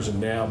in prison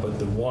now, but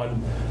the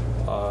one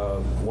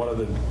of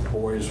the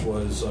boys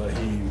was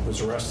he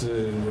was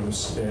arrested and he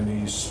was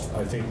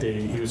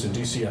in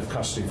DCF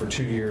custody for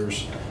 2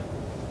 years.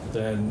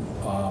 Then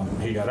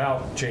he got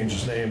out, changed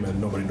his name, and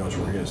nobody knows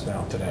where he is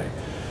now today.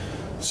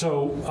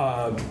 So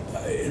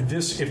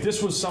if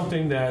this was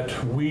something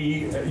that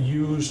we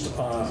used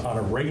on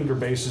a regular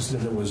basis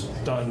and it was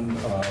done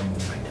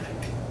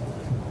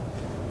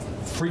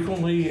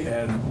frequently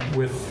and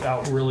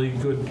without really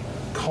good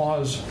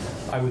cause,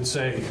 I would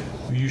say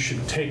you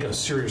should take a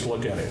serious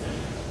look at it.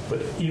 But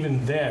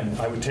even then,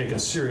 I would take a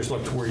serious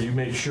look to where you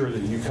make sure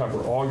that you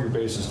cover all your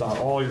bases, dot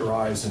all your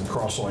I's, and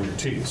cross all your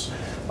T's.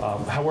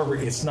 However,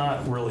 it's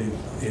not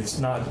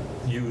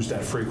used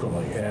that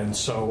frequently, and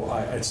so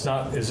it's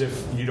not as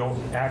if you don't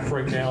act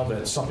right now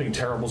that something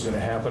terrible is going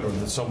to happen or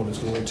that someone is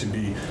going to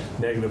be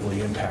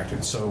negatively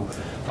impacted. So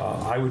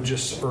I would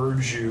just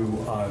urge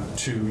you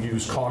to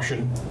use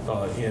caution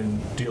in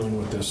dealing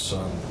with this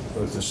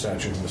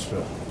statute and this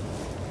bill.